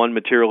issue 1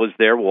 material is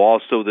there. We'll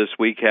also this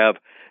week have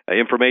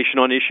information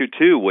on issue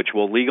 2, which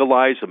will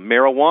legalize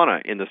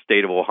marijuana in the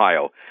state of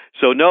Ohio.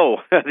 So,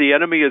 no, the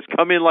enemy has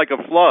come in like a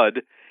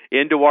flood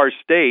into our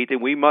state, and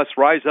we must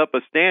rise up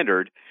a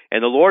standard.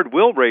 And the Lord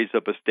will raise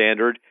up a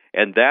standard,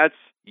 and that's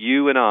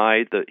you and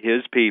I,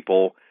 his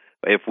people.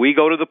 If we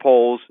go to the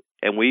polls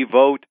and we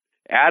vote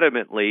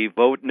adamantly,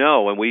 vote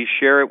no, and we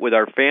share it with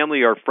our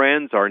family, our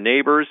friends, our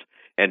neighbors,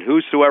 and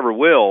whosoever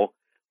will,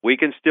 we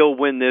can still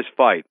win this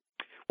fight.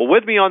 Well,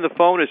 with me on the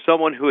phone is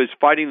someone who is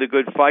fighting the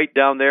good fight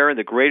down there in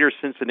the greater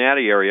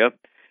Cincinnati area.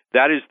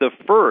 That is the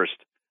first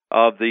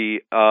of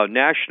the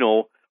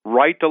national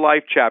Right to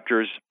Life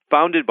chapters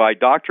founded by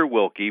Dr.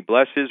 Wilkie,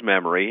 bless his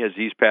memory, as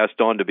he's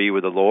passed on to be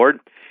with the Lord.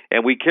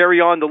 And we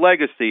carry on the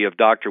legacy of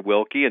Dr.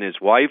 Wilkie and his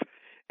wife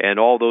and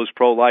all those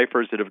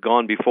pro-lifers that have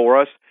gone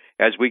before us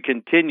as we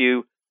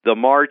continue the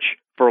march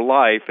for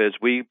life as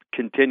we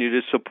continue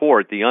to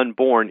support the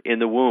unborn in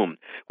the womb.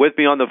 With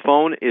me on the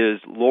phone is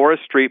Laura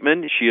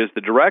Strietmann. She is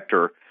the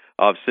director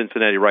of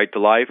Cincinnati Right to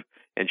Life,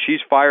 and she's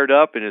fired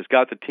up and has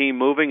got the team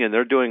moving, and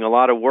they're doing a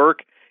lot of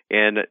work.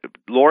 And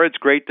Laura, it's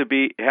great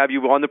to have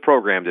you on the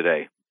program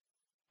today.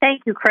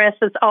 Thank you, Chris.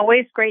 It's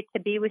always great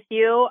to be with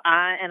you,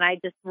 and I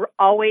just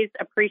always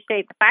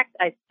appreciate the fact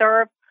I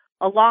serve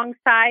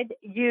alongside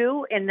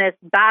you in this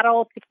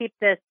battle to keep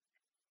this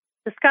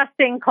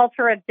disgusting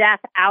culture of death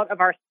out of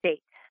our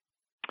state.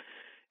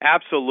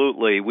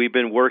 Absolutely. We've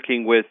been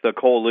working with the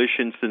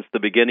coalition since the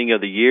beginning of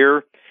the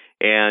year,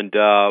 and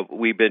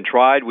we've been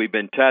tried, we've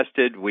been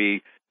tested. We,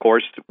 of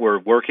course, were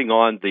working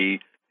on the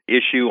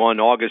issue on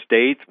August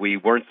 8th. We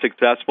weren't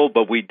successful,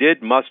 but we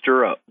did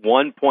muster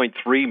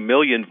 1.3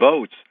 million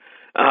votes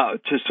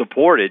to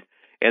support it,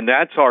 and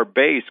that's our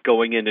base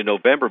going into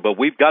November. But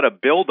we've got to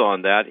build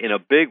on that in a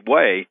big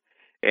way,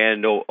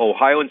 and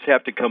Ohioans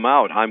have to come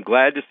out. I'm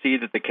glad to see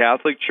that the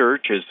Catholic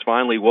Church has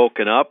finally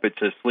woken up.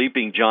 It's a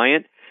sleeping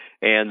giant,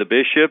 and the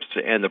bishops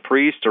and the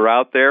priests are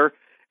out there,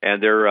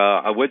 and they're,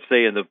 I would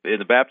say, in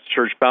the Baptist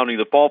Church pounding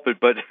the pulpit,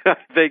 but I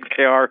think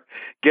they are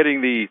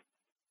getting the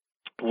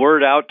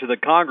word out to the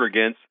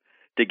congregants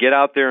to get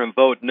out there and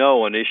vote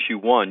no on issue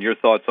 1. Your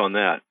thoughts on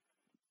that?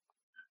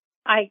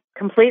 I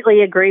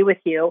completely agree with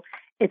you.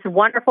 It's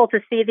wonderful to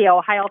see the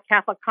Ohio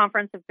Catholic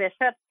Conference of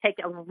Bishops take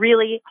a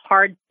really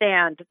hard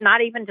stand,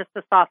 not even just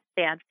a soft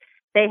stand.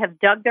 They have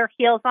dug their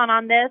heels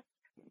on this.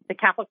 The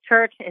Catholic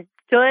Church has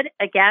stood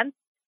against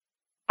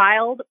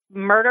child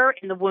murder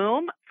in the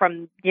womb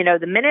from,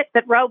 the minute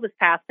that Roe was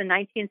passed in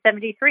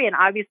 1973, and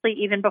obviously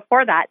even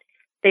before that.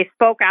 They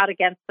spoke out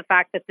against the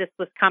fact that this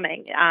was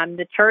coming.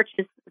 The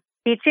church's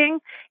teaching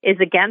is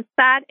against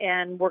that,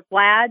 and we're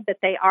glad that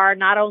they are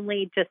not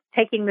only just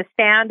taking the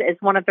stand as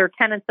one of their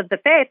tenets of the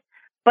faith,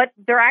 but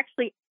they're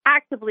actually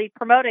actively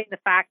promoting the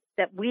fact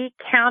that we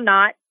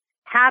cannot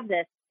have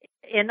this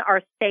in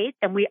our state,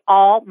 and we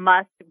all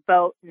must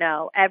vote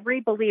no.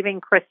 Every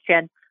believing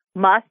Christian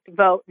must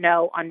vote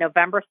no on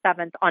November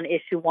 7th on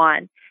issue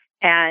 1.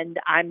 And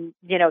I'm,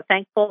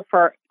 thankful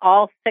for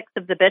all 6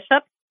 of the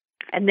bishops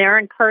and their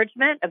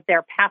encouragement of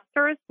their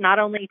pastors, not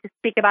only to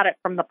speak about it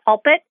from the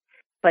pulpit,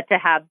 but to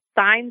have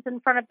signs in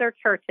front of their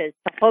churches,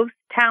 to host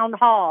town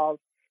halls,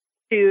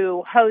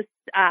 to host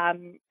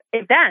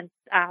events.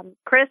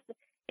 Chris,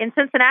 in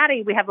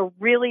Cincinnati, we have a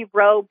really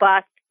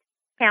robust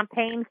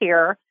campaign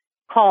here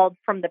called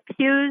From the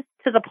Pews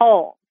to the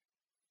Polls.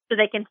 So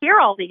they can hear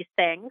all these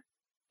things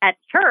at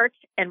church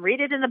and read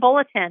it in the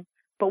bulletin,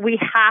 but we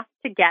have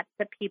to get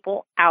the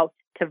people out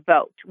to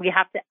vote. We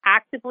have to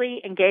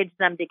actively engage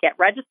them to get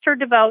registered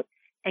to vote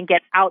and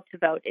get out to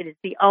vote. It is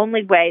the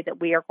only way that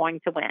we are going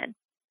to win.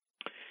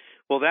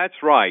 Well,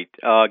 that's right.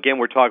 Again,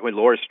 we're talking with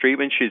Laura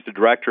Strietmann. She's the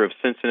director of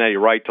Cincinnati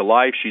Right to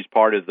Life. She's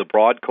part of the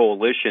broad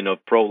coalition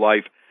of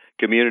pro-life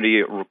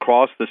community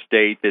across the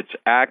state that's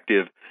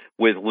active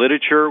with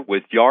literature,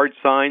 with yard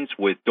signs,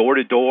 with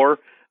door-to-door,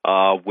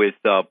 with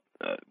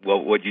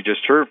what you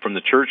just heard, from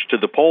the church to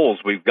the polls.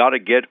 We've got to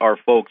get our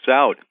folks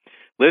out.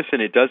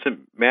 Listen, it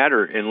doesn't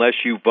matter unless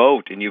you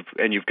vote, and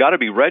you've got to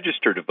be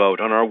registered to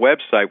vote. On our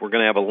website, we're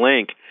going to have a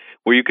link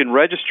where you can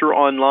register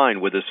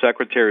online with the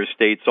Secretary of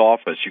State's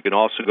office. You can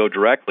also go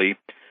directly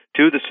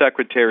to the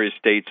Secretary of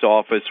State's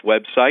office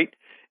website,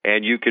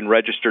 and you can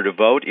register to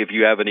vote. If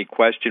you have any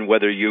question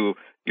whether your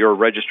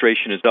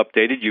registration is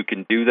updated, you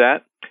can do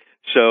that.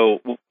 So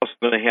we're also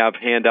going to have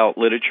handout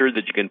literature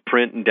that you can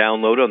print and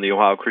download on the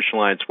Ohio Christian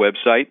Alliance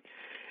website,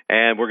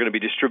 and we're going to be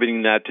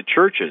distributing that to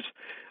churches.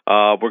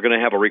 We're going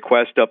to have a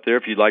request up there.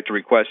 If you'd like to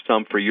request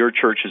some for your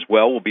church as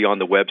well, we'll be on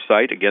the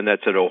website. Again,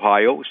 that's at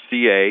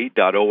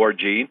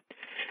ohioca.org.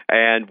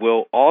 And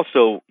we'll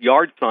also,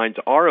 yard signs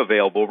are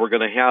available. We're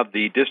going to have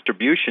the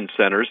distribution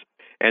centers,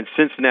 and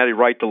Cincinnati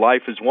Right to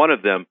Life is one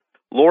of them.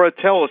 Laura,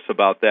 tell us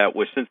about that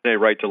with Cincinnati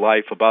Right to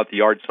Life, about the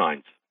yard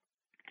signs.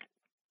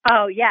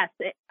 Oh, yes.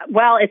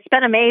 Well, it's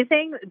been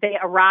amazing. They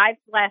arrived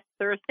last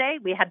Thursday.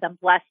 We had them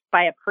blessed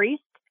by a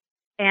priest.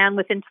 And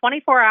within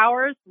 24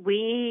 hours,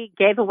 we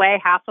gave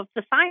away half of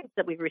the signs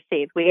that we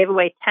received. We gave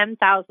away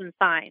 10,000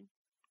 signs.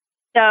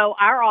 So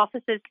our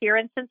offices here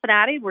in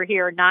Cincinnati, we're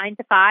here 9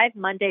 to 5,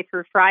 Monday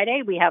through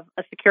Friday. We have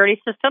a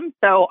security system,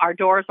 so our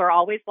doors are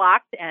always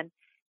locked. And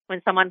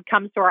when someone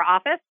comes to our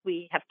office,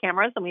 we have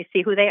cameras and we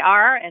see who they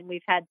are. And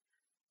we've had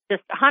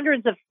just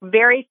hundreds of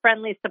very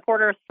friendly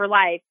supporters for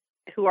life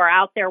who are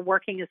out there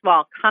working as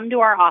well come to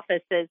our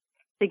offices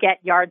to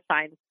get yard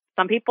signs.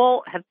 Some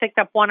people have picked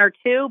up 1 or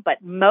 2,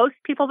 but most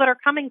people that are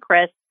coming,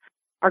 Chris,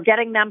 are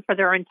getting them for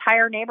their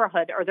entire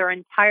neighborhood or their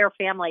entire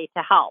family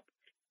to help.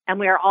 And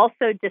we are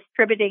also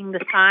distributing the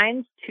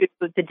signs to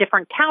the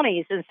different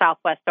counties in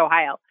Southwest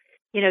Ohio,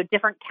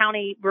 different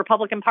county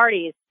Republican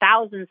parties,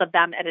 thousands of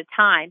them at a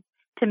time,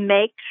 to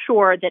make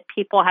sure that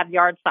people have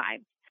yard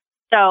signs.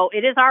 So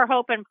it is our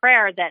hope and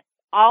prayer that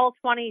all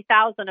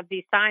 20,000 of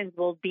these signs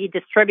will be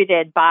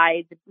distributed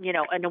by,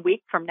 in a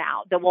week from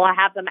now, that we'll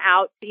have them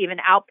out to even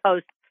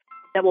outposts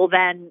that will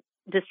then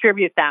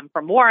distribute them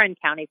from Warren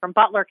County, from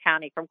Butler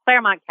County, from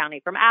Claremont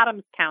County, from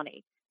Adams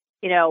County.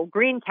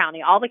 Greene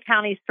County, all the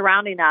counties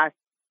surrounding us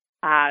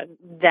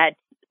that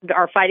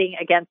are fighting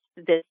against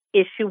this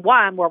issue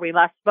 1, where we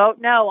must vote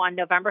no on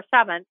November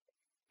 7th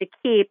to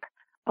keep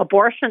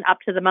abortion up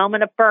to the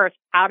moment of birth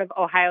out of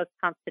Ohio's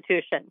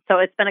Constitution. So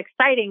it's been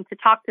exciting to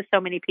talk to so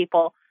many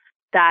people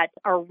that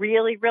are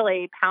really,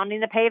 really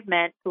pounding the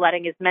pavement,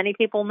 letting as many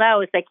people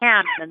know as they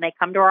can, and they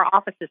come to our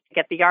offices to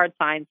get the yard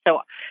signs. So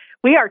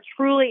we are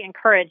truly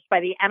encouraged by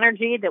the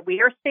energy that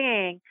we are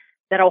seeing,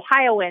 that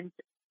Ohioans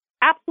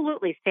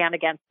absolutely stand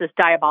against this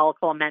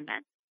diabolical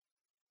amendment.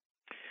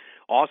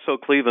 Also,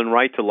 Cleveland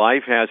Right to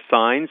Life has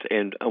signs,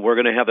 and we're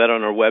going to have that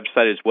on our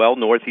website as well.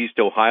 Northeast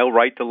Ohio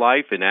Right to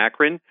Life in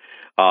Akron.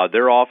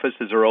 Their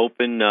offices are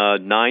open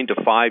 9 to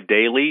 5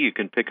 daily. You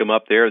can pick them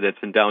up there. That's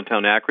in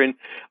downtown Akron.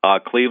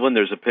 Cleveland,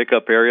 there's a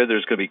pickup area.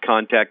 There's going to be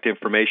contact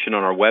information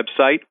on our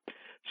website.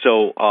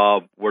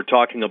 So we're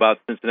talking about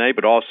Cincinnati,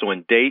 but also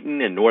in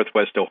Dayton and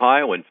Northwest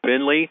Ohio and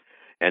Findlay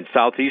and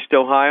Southeast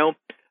Ohio,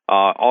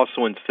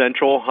 also in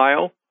Central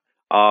Ohio.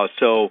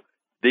 So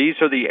these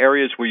are the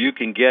areas where you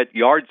can get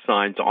yard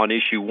signs on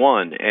issue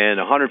 1, and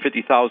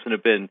 150,000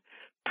 have been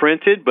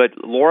printed. But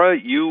Laura,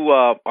 you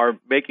are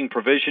making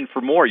provision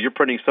for more. You're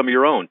printing some of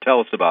your own.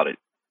 Tell us about it.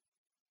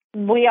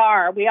 We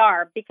are.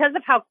 Because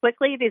of how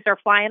quickly these are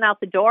flying out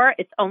the door,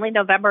 it's only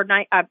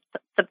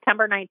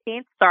September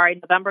 19th.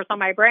 Sorry, November's on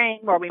my brain,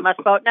 where we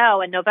must vote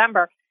no in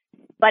November.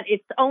 But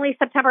it's only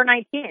September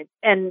 19th,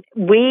 and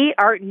we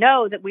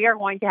know that we are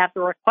going to have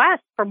the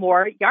request for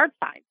more yard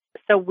signs.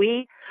 So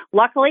we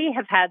luckily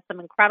have had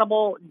some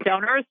incredible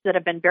donors that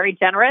have been very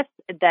generous,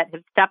 that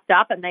have stepped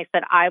up, and they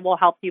said, I will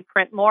help you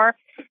print more.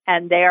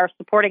 And they are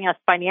supporting us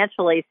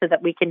financially so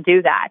that we can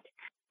do that.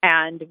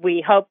 And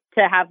we hope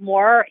to have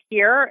more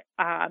here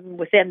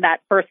within that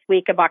first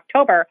week of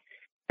October,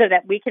 so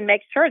that we can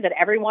make sure that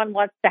everyone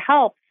wants to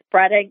help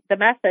spreading the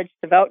message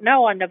to vote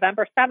no on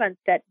November 7th,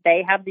 that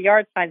they have the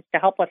yard signs to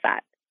help with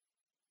that.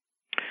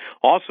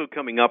 Also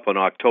coming up on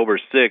October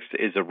 6th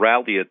is a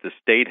rally at the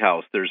State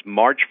House. There's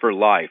March for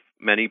Life.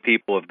 Many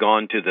people have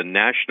gone to the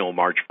National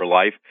March for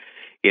Life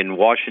in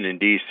Washington,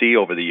 D.C.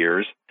 over the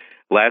years.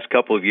 Last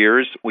couple of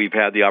years, we've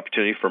had the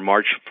opportunity for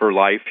March for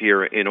Life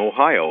here in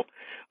Ohio.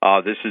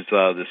 This is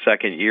the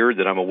second year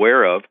that I'm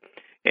aware of,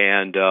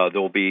 and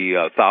there will be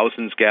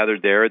thousands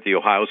gathered there at the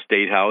Ohio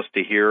State House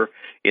to hear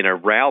in a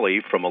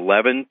rally from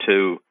 11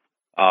 to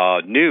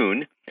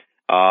noon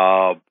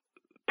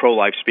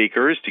pro-life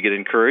speakers to get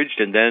encouraged,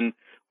 and then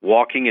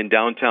walking in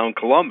downtown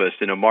Columbus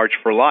in a March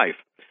for Life.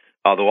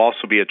 There'll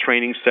also be a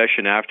training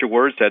session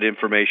afterwards. That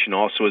information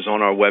also is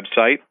on our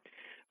website,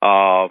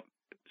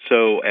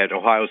 so at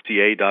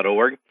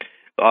ohioca.org.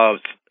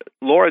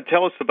 Laura,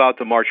 tell us about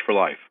the March for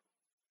Life.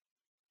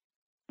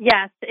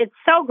 Yes, it's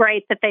so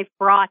great that they've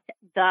brought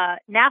the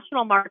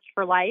National March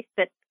for Life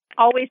that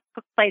always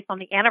took place on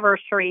the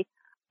anniversary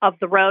of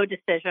the Roe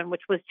decision,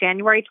 which was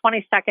January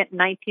 22nd,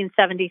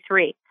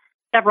 1973.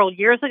 Several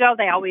years ago,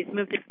 they always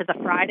moved it to the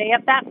Friday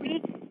of that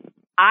week.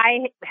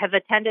 I have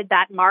attended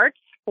that march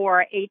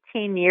for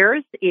 18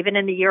 years. Even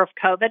in the year of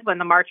COVID, when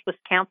the march was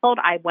canceled,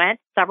 I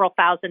went. Several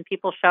thousand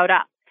people showed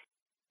up.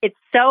 It's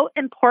so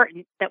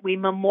important that we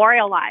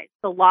memorialize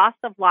the loss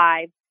of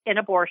lives in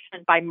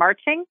abortion by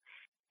marching.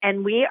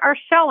 And we are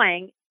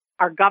showing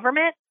our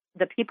government,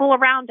 the people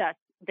around us,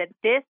 that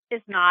this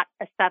is not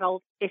a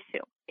settled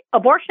issue.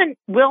 Abortion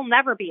will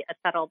never be a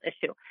settled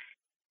issue.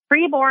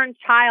 Preborn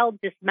child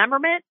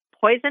dismemberment,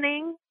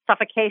 poisoning,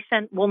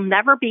 suffocation will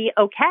never be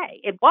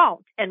okay. It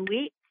won't. And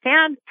we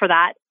stand for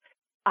that.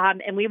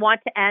 And we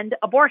want to end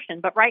abortion.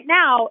 But right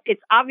now,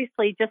 it's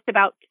obviously just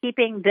about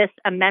keeping this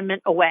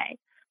amendment away.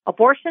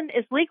 Abortion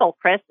is legal,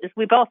 Chris, as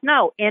we both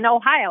know, in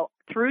Ohio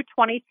through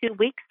 22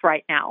 weeks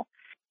right now.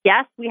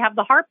 Yes, we have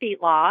the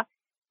heartbeat law,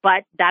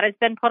 but that has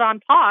been put on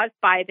pause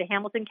by the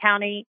Hamilton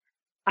County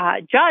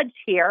judge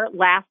here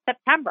last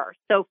September.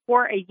 So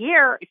for a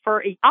year,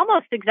 for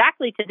almost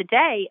exactly to the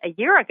day, a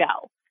year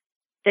ago,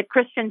 that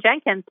Christian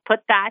Jenkins put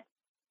that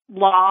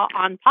law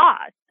on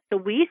pause. So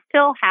we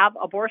still have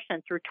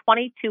abortion through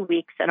 22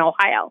 weeks in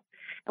Ohio.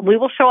 And we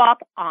will show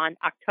up on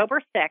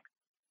October 6th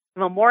to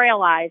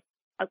memorialize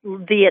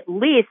the at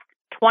least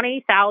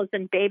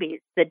 20,000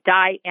 babies that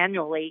die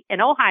annually in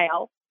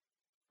Ohio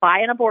by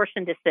an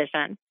abortion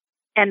decision,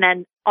 and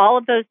then all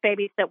of those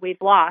babies that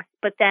we've lost,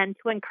 but then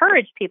to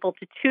encourage people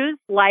to choose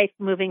life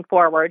moving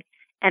forward,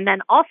 and then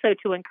also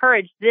to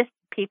encourage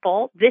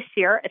people this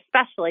year,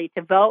 especially,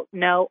 to vote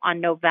no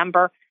on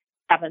November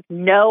 7th,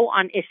 no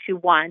on issue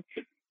 1.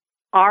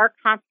 Our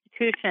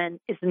Constitution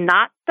is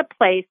not the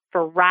place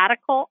for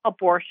radical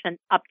abortion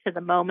up to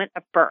the moment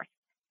of birth.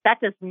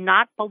 That does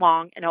not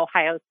belong in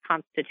Ohio's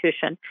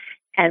Constitution.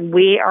 And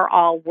we are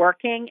all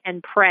working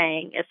and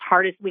praying as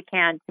hard as we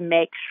can to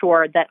make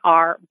sure that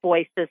our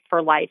voices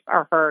for life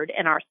are heard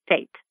in our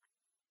state.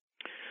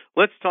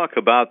 Let's talk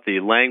about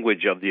the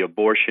language of the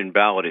abortion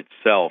ballot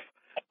itself.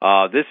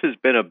 This has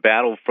been a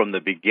battle from the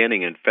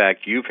beginning. In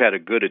fact, you've had a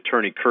good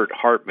attorney, Kurt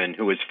Hartman,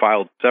 who has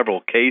filed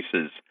several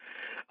cases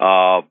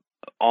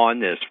on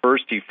this.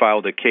 First, he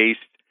filed a case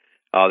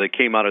that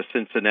came out of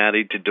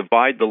Cincinnati to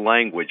divide the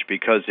language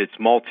because it's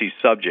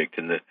multi-subject,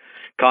 and the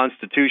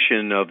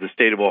Constitution of the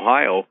state of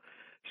Ohio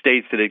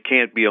states that it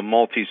can't be a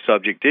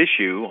multi-subject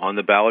issue on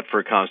the ballot for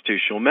a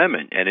constitutional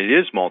amendment, and it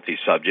is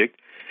multi-subject,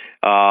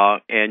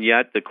 and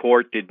yet the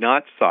court did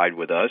not side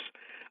with us.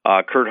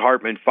 Kurt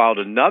Hartman filed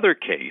another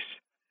case.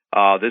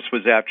 This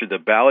was after the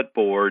ballot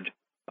board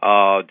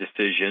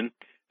decision.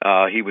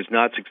 He was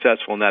not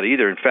successful in that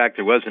either. In fact,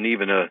 there wasn't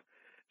even a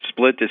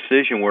split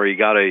decision where he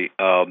got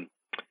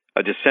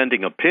a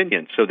dissenting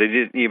opinion, so they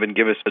didn't even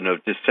give us a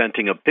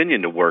dissenting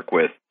opinion to work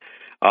with.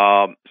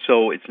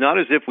 So it's not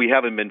as if we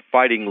haven't been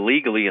fighting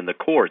legally in the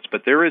courts,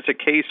 but there is a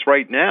case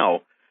right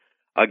now,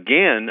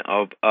 again,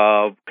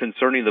 of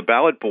concerning the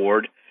ballot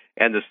board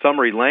and the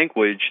summary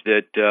language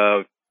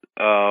that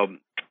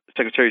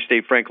Secretary of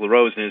State Frank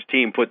LaRose and his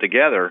team put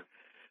together.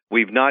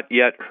 We've not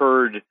yet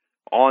heard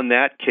on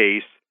that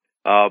case,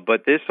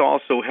 but this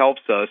also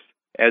helps us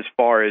as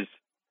far as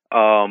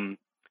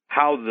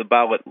how the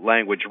ballot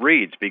language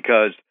reads,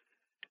 because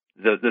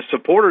the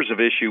supporters of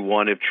Issue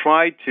 1 have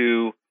tried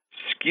to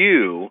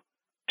skew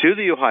to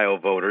the Ohio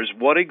voters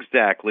what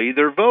exactly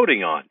they're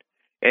voting on.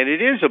 And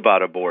it is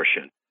about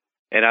abortion.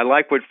 And I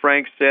like what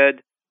Frank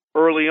said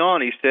early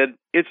on. He said,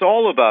 it's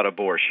all about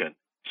abortion.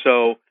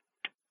 So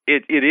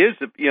it is,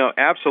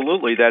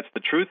 absolutely, that's the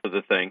truth of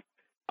the thing.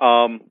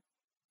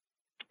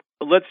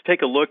 Let's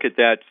take a look at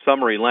that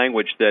summary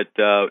language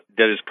that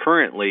is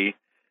currently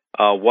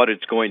what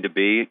it's going to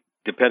be,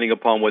 depending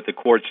upon what the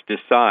courts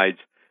decides.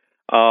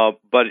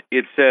 But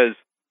it says,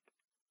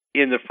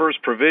 in the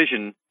first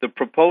provision, the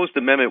proposed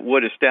amendment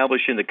would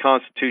establish in the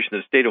Constitution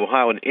of the state of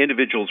Ohio an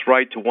individual's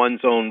right to one's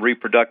own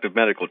reproductive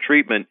medical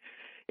treatment,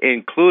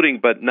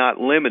 including but not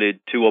limited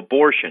to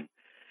abortion.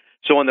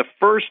 So on the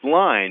first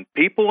line,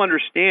 people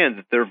understand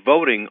that they're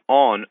voting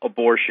on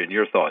abortion.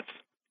 Your thoughts?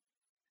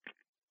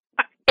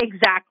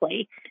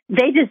 Exactly.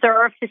 They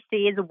deserve to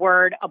see the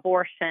word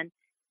abortion,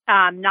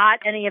 not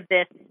any of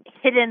this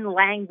hidden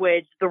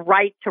language, the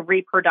right to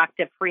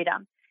reproductive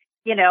freedom.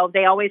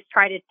 They always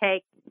try to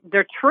take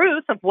the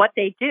truth of what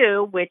they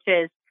do, which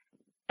is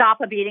stop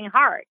a beating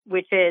heart,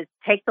 which is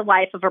take the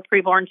life of a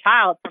preborn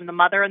child from the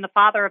mother and the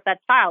father of that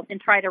child and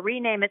try to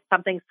rename it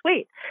something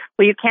sweet.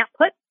 Well, you can't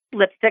put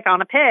lipstick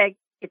on a pig.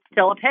 It's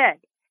still a pig.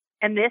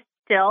 And this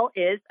still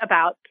is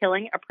about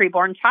killing a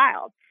preborn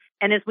child.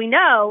 And as we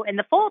know, in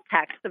the full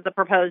text of the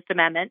proposed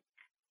amendment,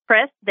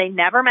 Chris, they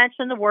never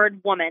mention the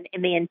word woman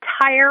in the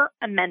entire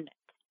amendment.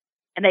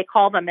 And they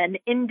call them an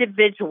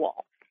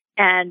individual.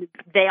 And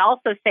they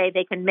also say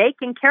they can make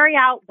and carry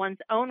out one's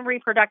own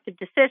reproductive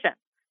decision.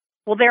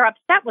 Well, they're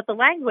upset with the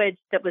language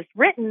that was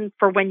written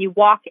for when you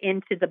walk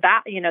into the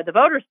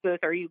voters booth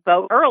or you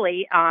vote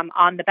early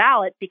on the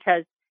ballot,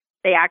 because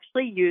they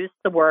actually use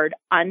the word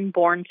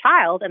unborn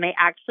child and they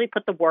actually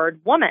put the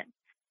word woman.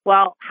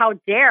 Well, how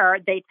dare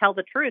they tell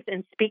the truth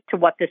and speak to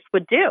what this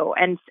would do?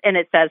 And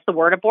it says the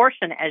word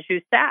abortion, as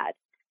you said.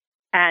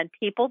 And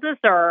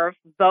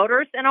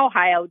voters in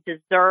Ohio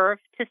deserve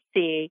to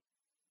see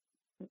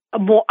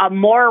a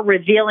more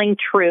revealing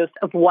truth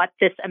of what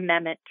this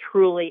amendment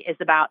truly is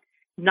about,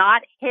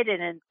 not hidden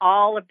in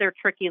all of their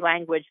tricky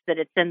language that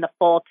it's in the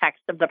full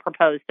text of the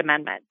proposed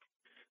amendment.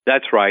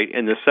 That's right.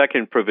 And the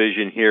second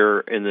provision here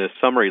in the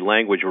summary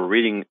language we're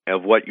reading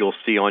of what you'll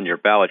see on your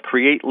ballot,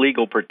 create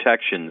legal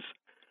protections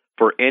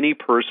for any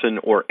person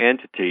or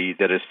entity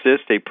that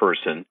assists a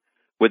person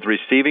with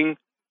receiving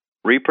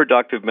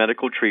reproductive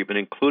medical treatment,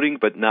 including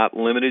but not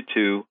limited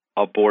to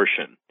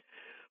abortion.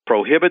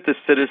 Prohibit the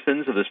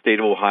citizens of the state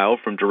of Ohio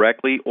from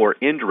directly or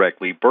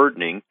indirectly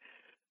burdening,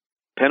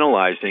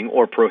 penalizing,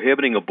 or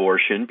prohibiting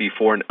abortion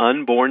before an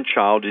unborn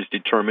child is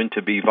determined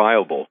to be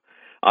viable,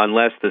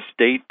 unless the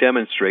state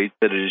demonstrates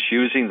that it is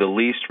using the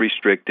least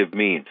restrictive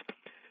means.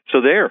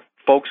 So there,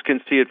 folks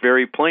can see it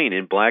very plain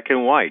in black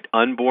and white.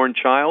 Unborn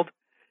child,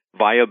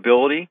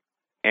 viability,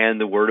 and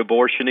the word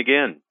abortion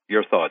again.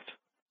 Your thoughts?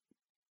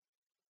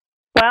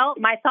 Well,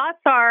 my thoughts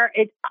are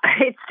it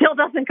still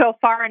doesn't go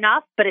far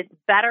enough, but it's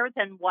better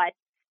than what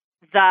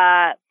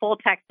the full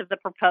text of the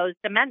proposed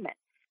amendment.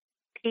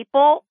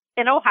 People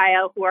in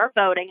Ohio who are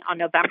voting on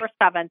November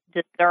 7th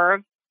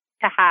deserve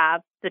to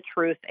have the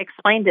truth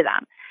explained to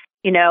them.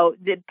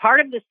 Part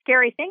of the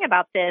scary thing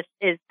about this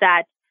is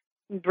that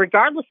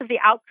regardless of the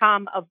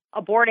outcome of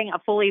aborting a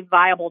fully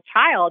viable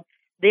child,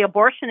 the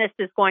abortionist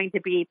is going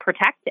to be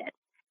protected.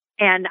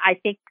 And I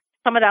think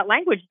some of that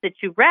language that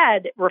you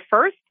read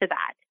refers to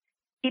that.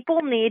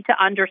 People need to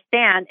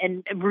understand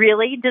and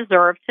really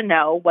deserve to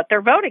know what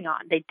they're voting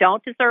on. They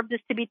don't deserve this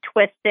to be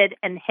twisted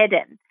and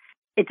hidden.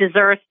 It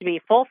deserves to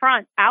be full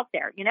front out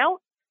there.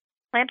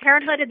 Planned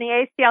Parenthood and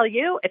the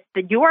ACLU, if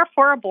you are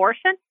for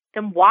abortion,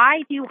 then why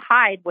do you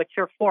hide what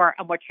you're for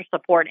and what you're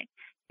supporting?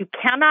 You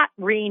cannot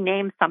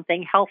rename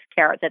something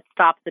healthcare that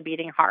stops the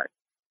beating heart.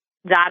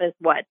 That is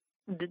what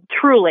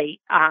truly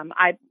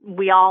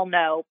we all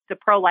know, the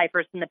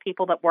pro-lifers and the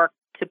people that work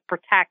to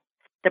protect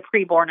the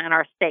preborn in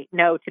our state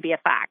know to be a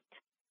fact.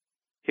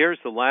 Here's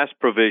the last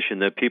provision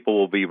that people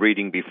will be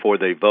reading before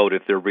they vote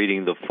if they're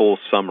reading the full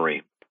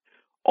summary.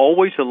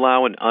 Always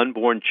allow an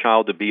unborn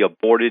child to be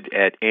aborted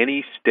at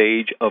any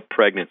stage of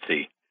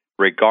pregnancy,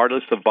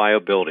 regardless of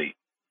viability,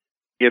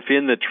 if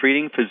in the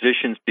treating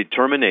physician's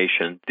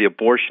determination the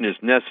abortion is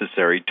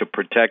necessary to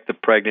protect the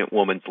pregnant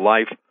woman's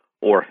life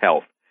or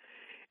health.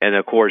 And,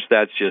 of course,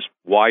 that's just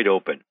wide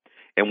open.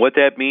 And what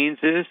that means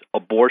is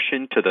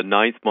abortion to the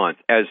 9th month.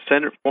 As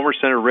former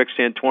Senator Rick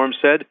Santorum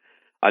said,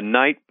 a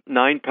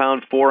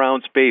 9-pound,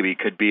 4-ounce baby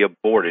could be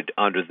aborted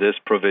under this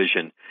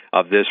provision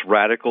of this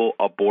radical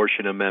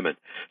abortion amendment.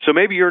 So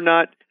maybe you're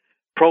not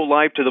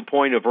pro-life to the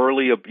point of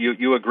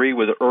you agree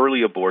with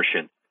early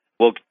abortion.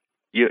 Well,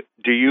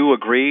 do you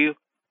agree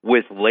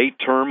with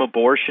late-term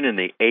abortion in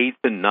the 8th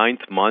and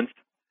 9th month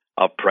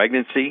of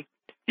pregnancy?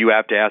 You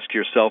have to ask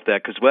yourself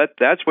that, because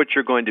that's what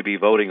you're going to be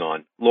voting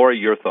on. Laura,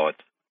 your thoughts?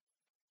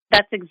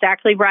 That's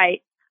exactly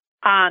right.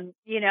 A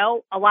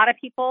lot of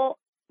people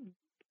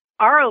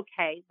are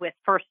okay with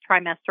first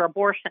trimester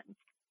abortions.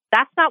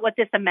 That's not what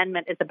this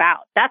amendment is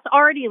about. That's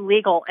already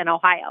legal in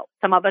Ohio.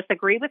 Some of us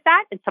agree with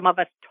that, and some of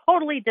us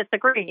totally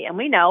disagree. And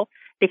we know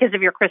because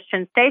of your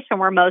Christian station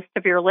where most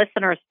of your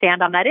listeners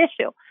stand on that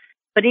issue.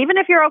 But even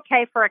if you're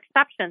okay for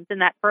exceptions in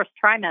that first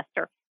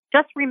trimester,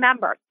 just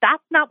remember,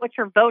 that's not what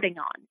you're voting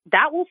on.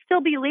 That will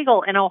still be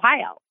legal in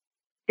Ohio.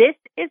 This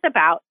is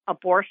about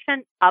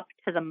abortion up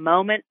to the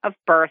moment of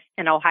birth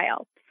in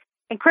Ohio.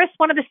 And Chris,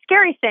 one of the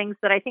scary things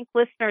that I think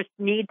listeners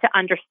need to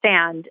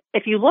understand,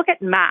 if you look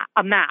at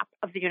a map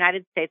of the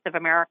United States of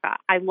America,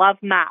 I love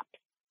maps.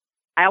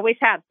 I always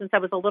have since I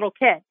was a little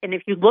kid. And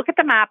if you look at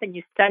the map and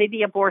you study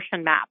the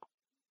abortion map,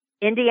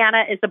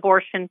 Indiana is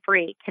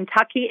abortion-free.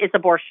 Kentucky is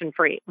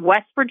abortion-free.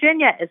 West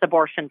Virginia is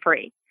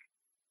abortion-free.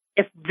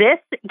 If this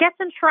gets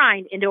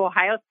enshrined into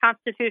Ohio's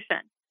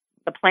Constitution,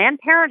 the Planned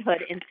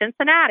Parenthood in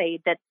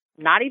Cincinnati, that's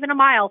not even a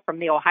mile from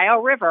the Ohio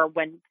River,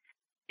 when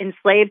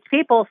enslaved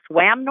people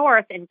swam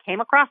north and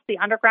came across the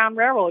Underground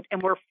Railroad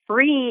and were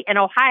free in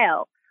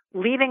Ohio,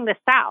 leaving the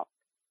South.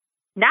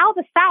 Now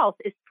the South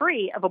is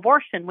free of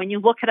abortion when you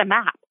look at a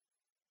map.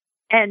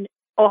 And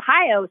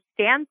Ohio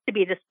stands to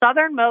be the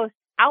southernmost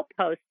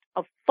outpost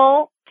of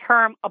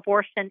full-term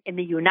abortion in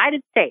the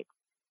United States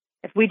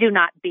if we do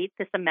not beat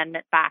this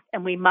amendment back.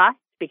 And we must,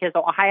 because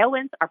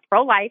Ohioans are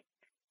pro-life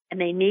and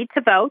they need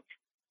to vote.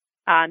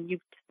 You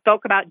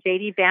spoke about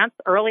J.D. Vance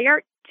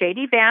earlier.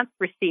 J.D. Vance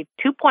received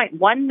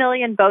 2.1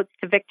 million votes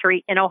to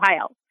victory in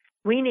Ohio.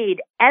 We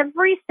need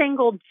every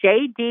single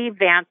J.D.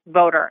 Vance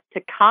voter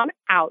to come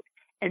out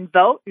and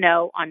vote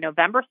no on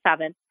November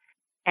 7th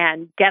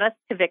and get us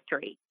to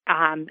victory,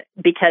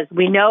 because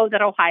we know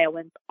that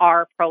Ohioans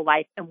are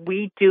pro-life, and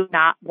we do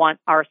not want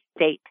our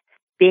state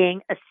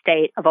being a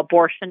state of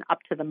abortion up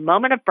to the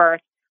moment of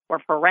birth or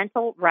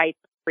parental rights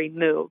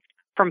removed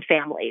from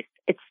families.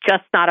 It's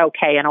just not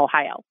okay in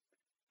Ohio.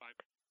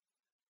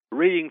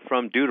 Reading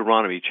from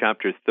Deuteronomy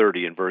chapter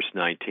 30 and verse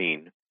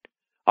 19,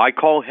 I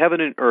call heaven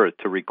and earth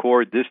to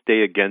record this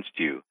day against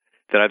you,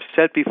 that I've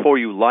set before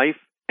you life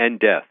and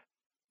death,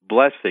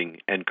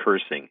 blessing and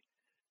cursing.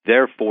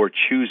 Therefore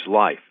choose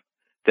life,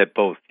 that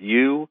both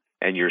you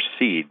and your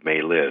seed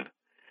may live.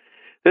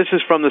 This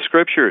is from the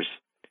Scriptures.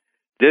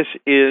 This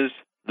is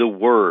the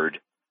word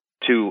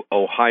to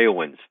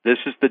Ohioans. This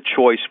is the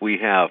choice we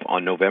have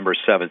on November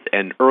 7th,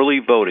 and early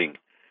voting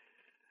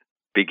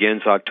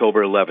begins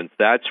October 11th.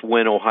 That's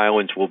when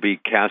Ohioans will be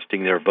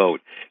casting their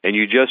vote. And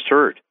you just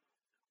heard,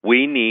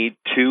 we need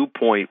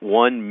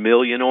 2.1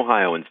 million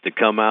Ohioans to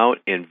come out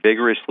and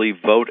vigorously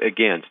vote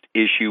against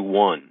Issue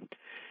 1.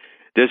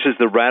 This is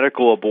the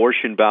radical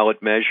abortion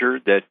ballot measure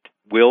that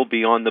will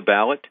be on the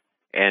ballot,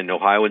 and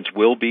Ohioans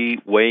will be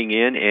weighing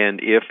in,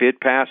 and if it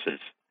passes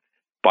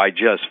by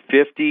just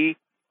 51%,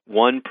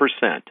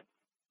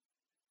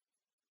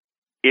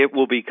 it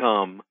will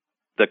become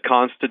the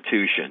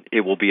Constitution.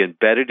 It will be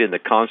embedded in the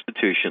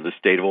Constitution of the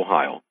state of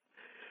Ohio.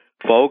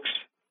 Folks,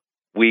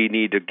 we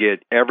need to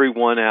get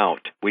everyone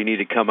out. We need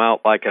to come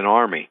out like an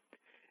army.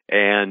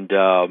 And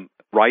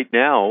right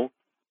now,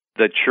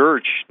 the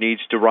church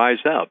needs to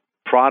rise up.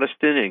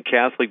 Protestant and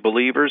Catholic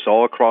believers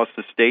all across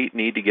the state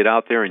need to get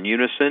out there in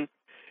unison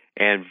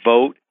and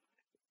vote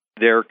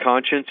their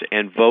conscience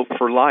and vote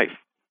for life.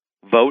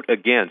 Vote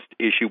against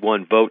Issue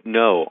 1. Vote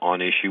no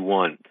on Issue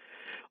 1.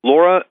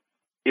 Laura,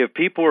 if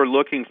people are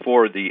looking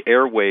for the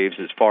airwaves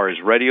as far as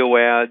radio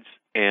ads,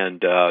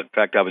 and in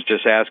fact, I was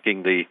just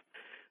asking the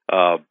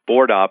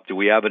board op, do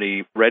we have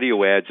any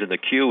radio ads in the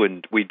queue?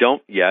 And we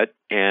don't yet.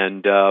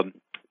 And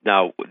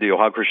now the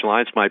Ohio Christian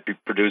Alliance might be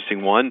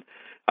producing one.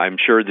 I'm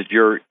sure that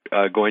you're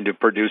going to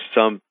produce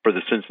some for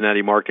the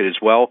Cincinnati market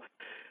as well.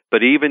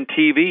 But even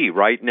TV,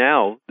 right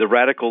now, the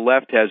radical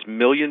left has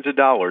millions of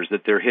dollars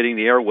that they're hitting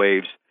the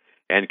airwaves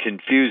and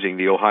confusing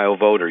the Ohio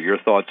voter. Your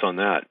thoughts on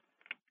that?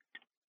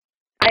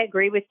 I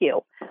agree with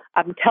you.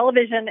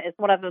 Television is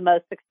one of the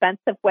most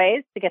expensive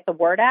ways to get the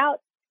word out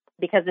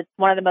because it's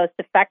one of the most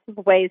effective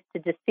ways to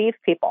deceive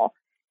people.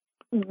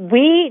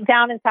 We,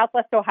 down in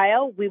Southwest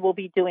Ohio, we will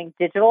be doing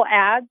digital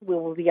ads. We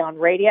will be on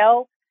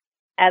radio.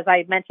 As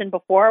I mentioned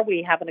before,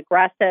 we have an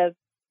aggressive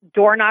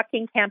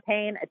door-knocking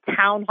campaign, at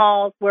town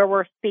halls where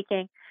we're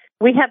speaking.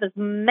 We have as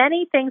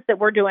many things that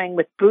we're doing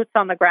with boots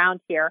on the ground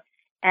here,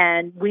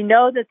 and we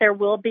know that there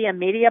will be a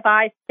media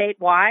buy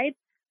statewide.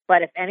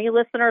 But if any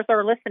listeners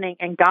are listening,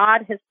 and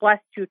God has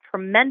blessed you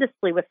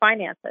tremendously with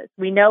finances,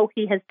 we know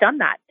He has done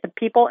that to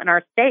people in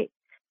our state.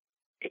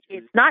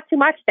 It's not too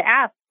much to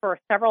ask for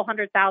several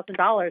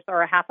 $100,000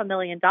 or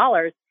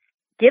 $500,000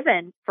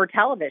 given for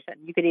television.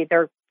 You could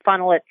either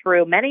funnel it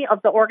through many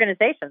of the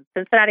organizations,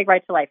 Cincinnati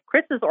Right to Life,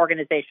 Chris's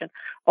organization,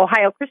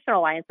 Ohio Christian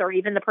Alliance, or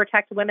even the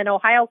Protect Women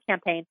Ohio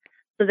campaign,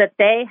 so that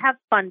they have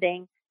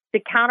funding to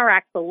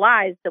counteract the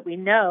lies that we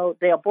know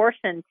the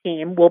abortion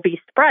team will be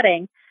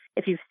spreading.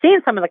 If you've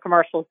seen some of the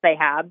commercials they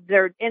have,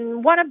 they're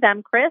in one of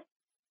them, Chris,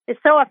 is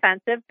so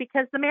offensive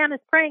because the man is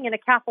praying in a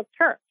Catholic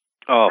church,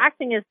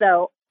 acting as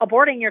though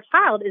aborting your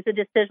child is a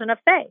decision of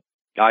faith.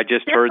 I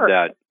just heard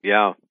that.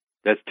 Yeah,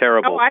 that's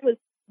terrible. Oh, I was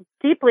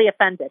deeply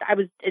offended.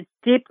 It's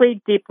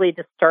deeply, deeply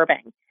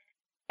disturbing.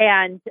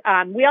 And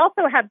we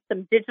also have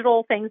some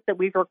digital things that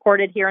we've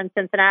recorded here in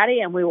Cincinnati,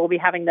 and we will be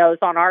having those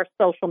on our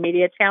social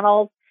media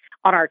channels,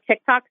 on our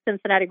TikTok.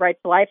 Cincinnati Right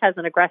to Life has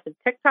an aggressive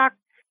TikTok.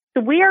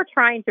 So we are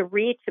trying to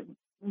reach,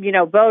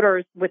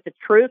 voters with the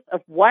truth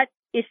of what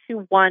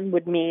issue 1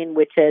 would mean,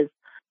 which is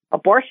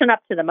abortion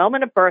up to the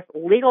moment of birth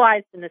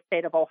legalized in the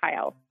state of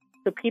Ohio.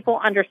 So people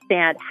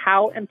understand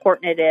how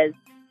important it is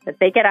that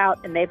they get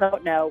out and they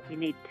vote no. We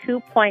need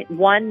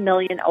 2.1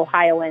 million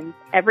Ohioans,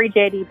 every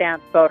J.D.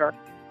 Vance voter,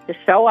 to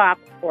show up.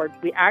 Or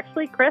we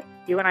actually, Chris,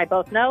 you and I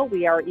both know,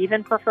 we are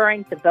even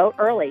preferring to vote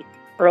early.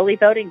 Early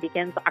voting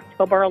begins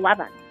October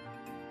 11th.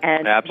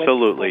 And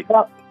absolutely.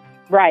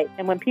 Right.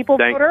 And when people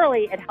vote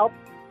early, it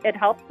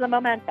helps the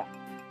momentum.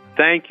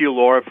 Thank you,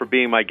 Laura, for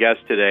being my guest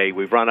today.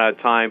 We've run out of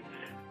time.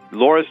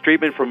 Laura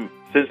Strietmann from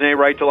Cincinnati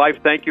Right to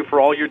Life, thank you for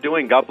all you're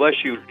doing. God bless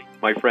you,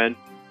 my friend.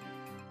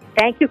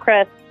 Thank you,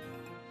 Chris.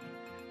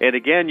 And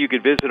again, you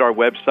can visit our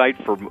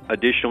website for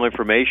additional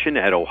information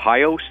at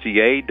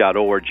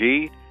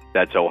ohioca.org.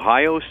 That's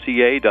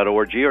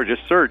ohioca.org, or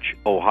just search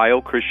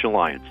Ohio Christian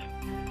Alliance.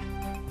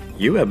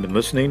 You have been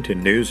listening to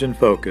News in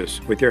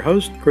Focus with your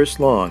host, Chris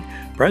Long,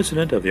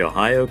 president of the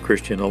Ohio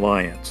Christian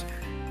Alliance.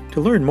 To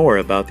learn more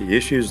about the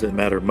issues that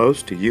matter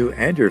most to you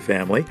and your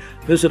family,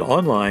 visit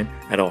online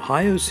at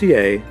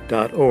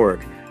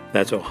ohioca.org.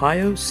 That's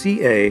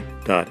ohioca.org.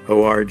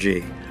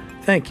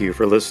 Thank you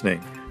for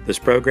listening. This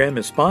program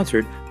is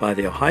sponsored by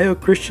the Ohio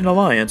Christian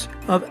Alliance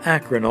of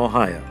Akron,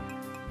 Ohio.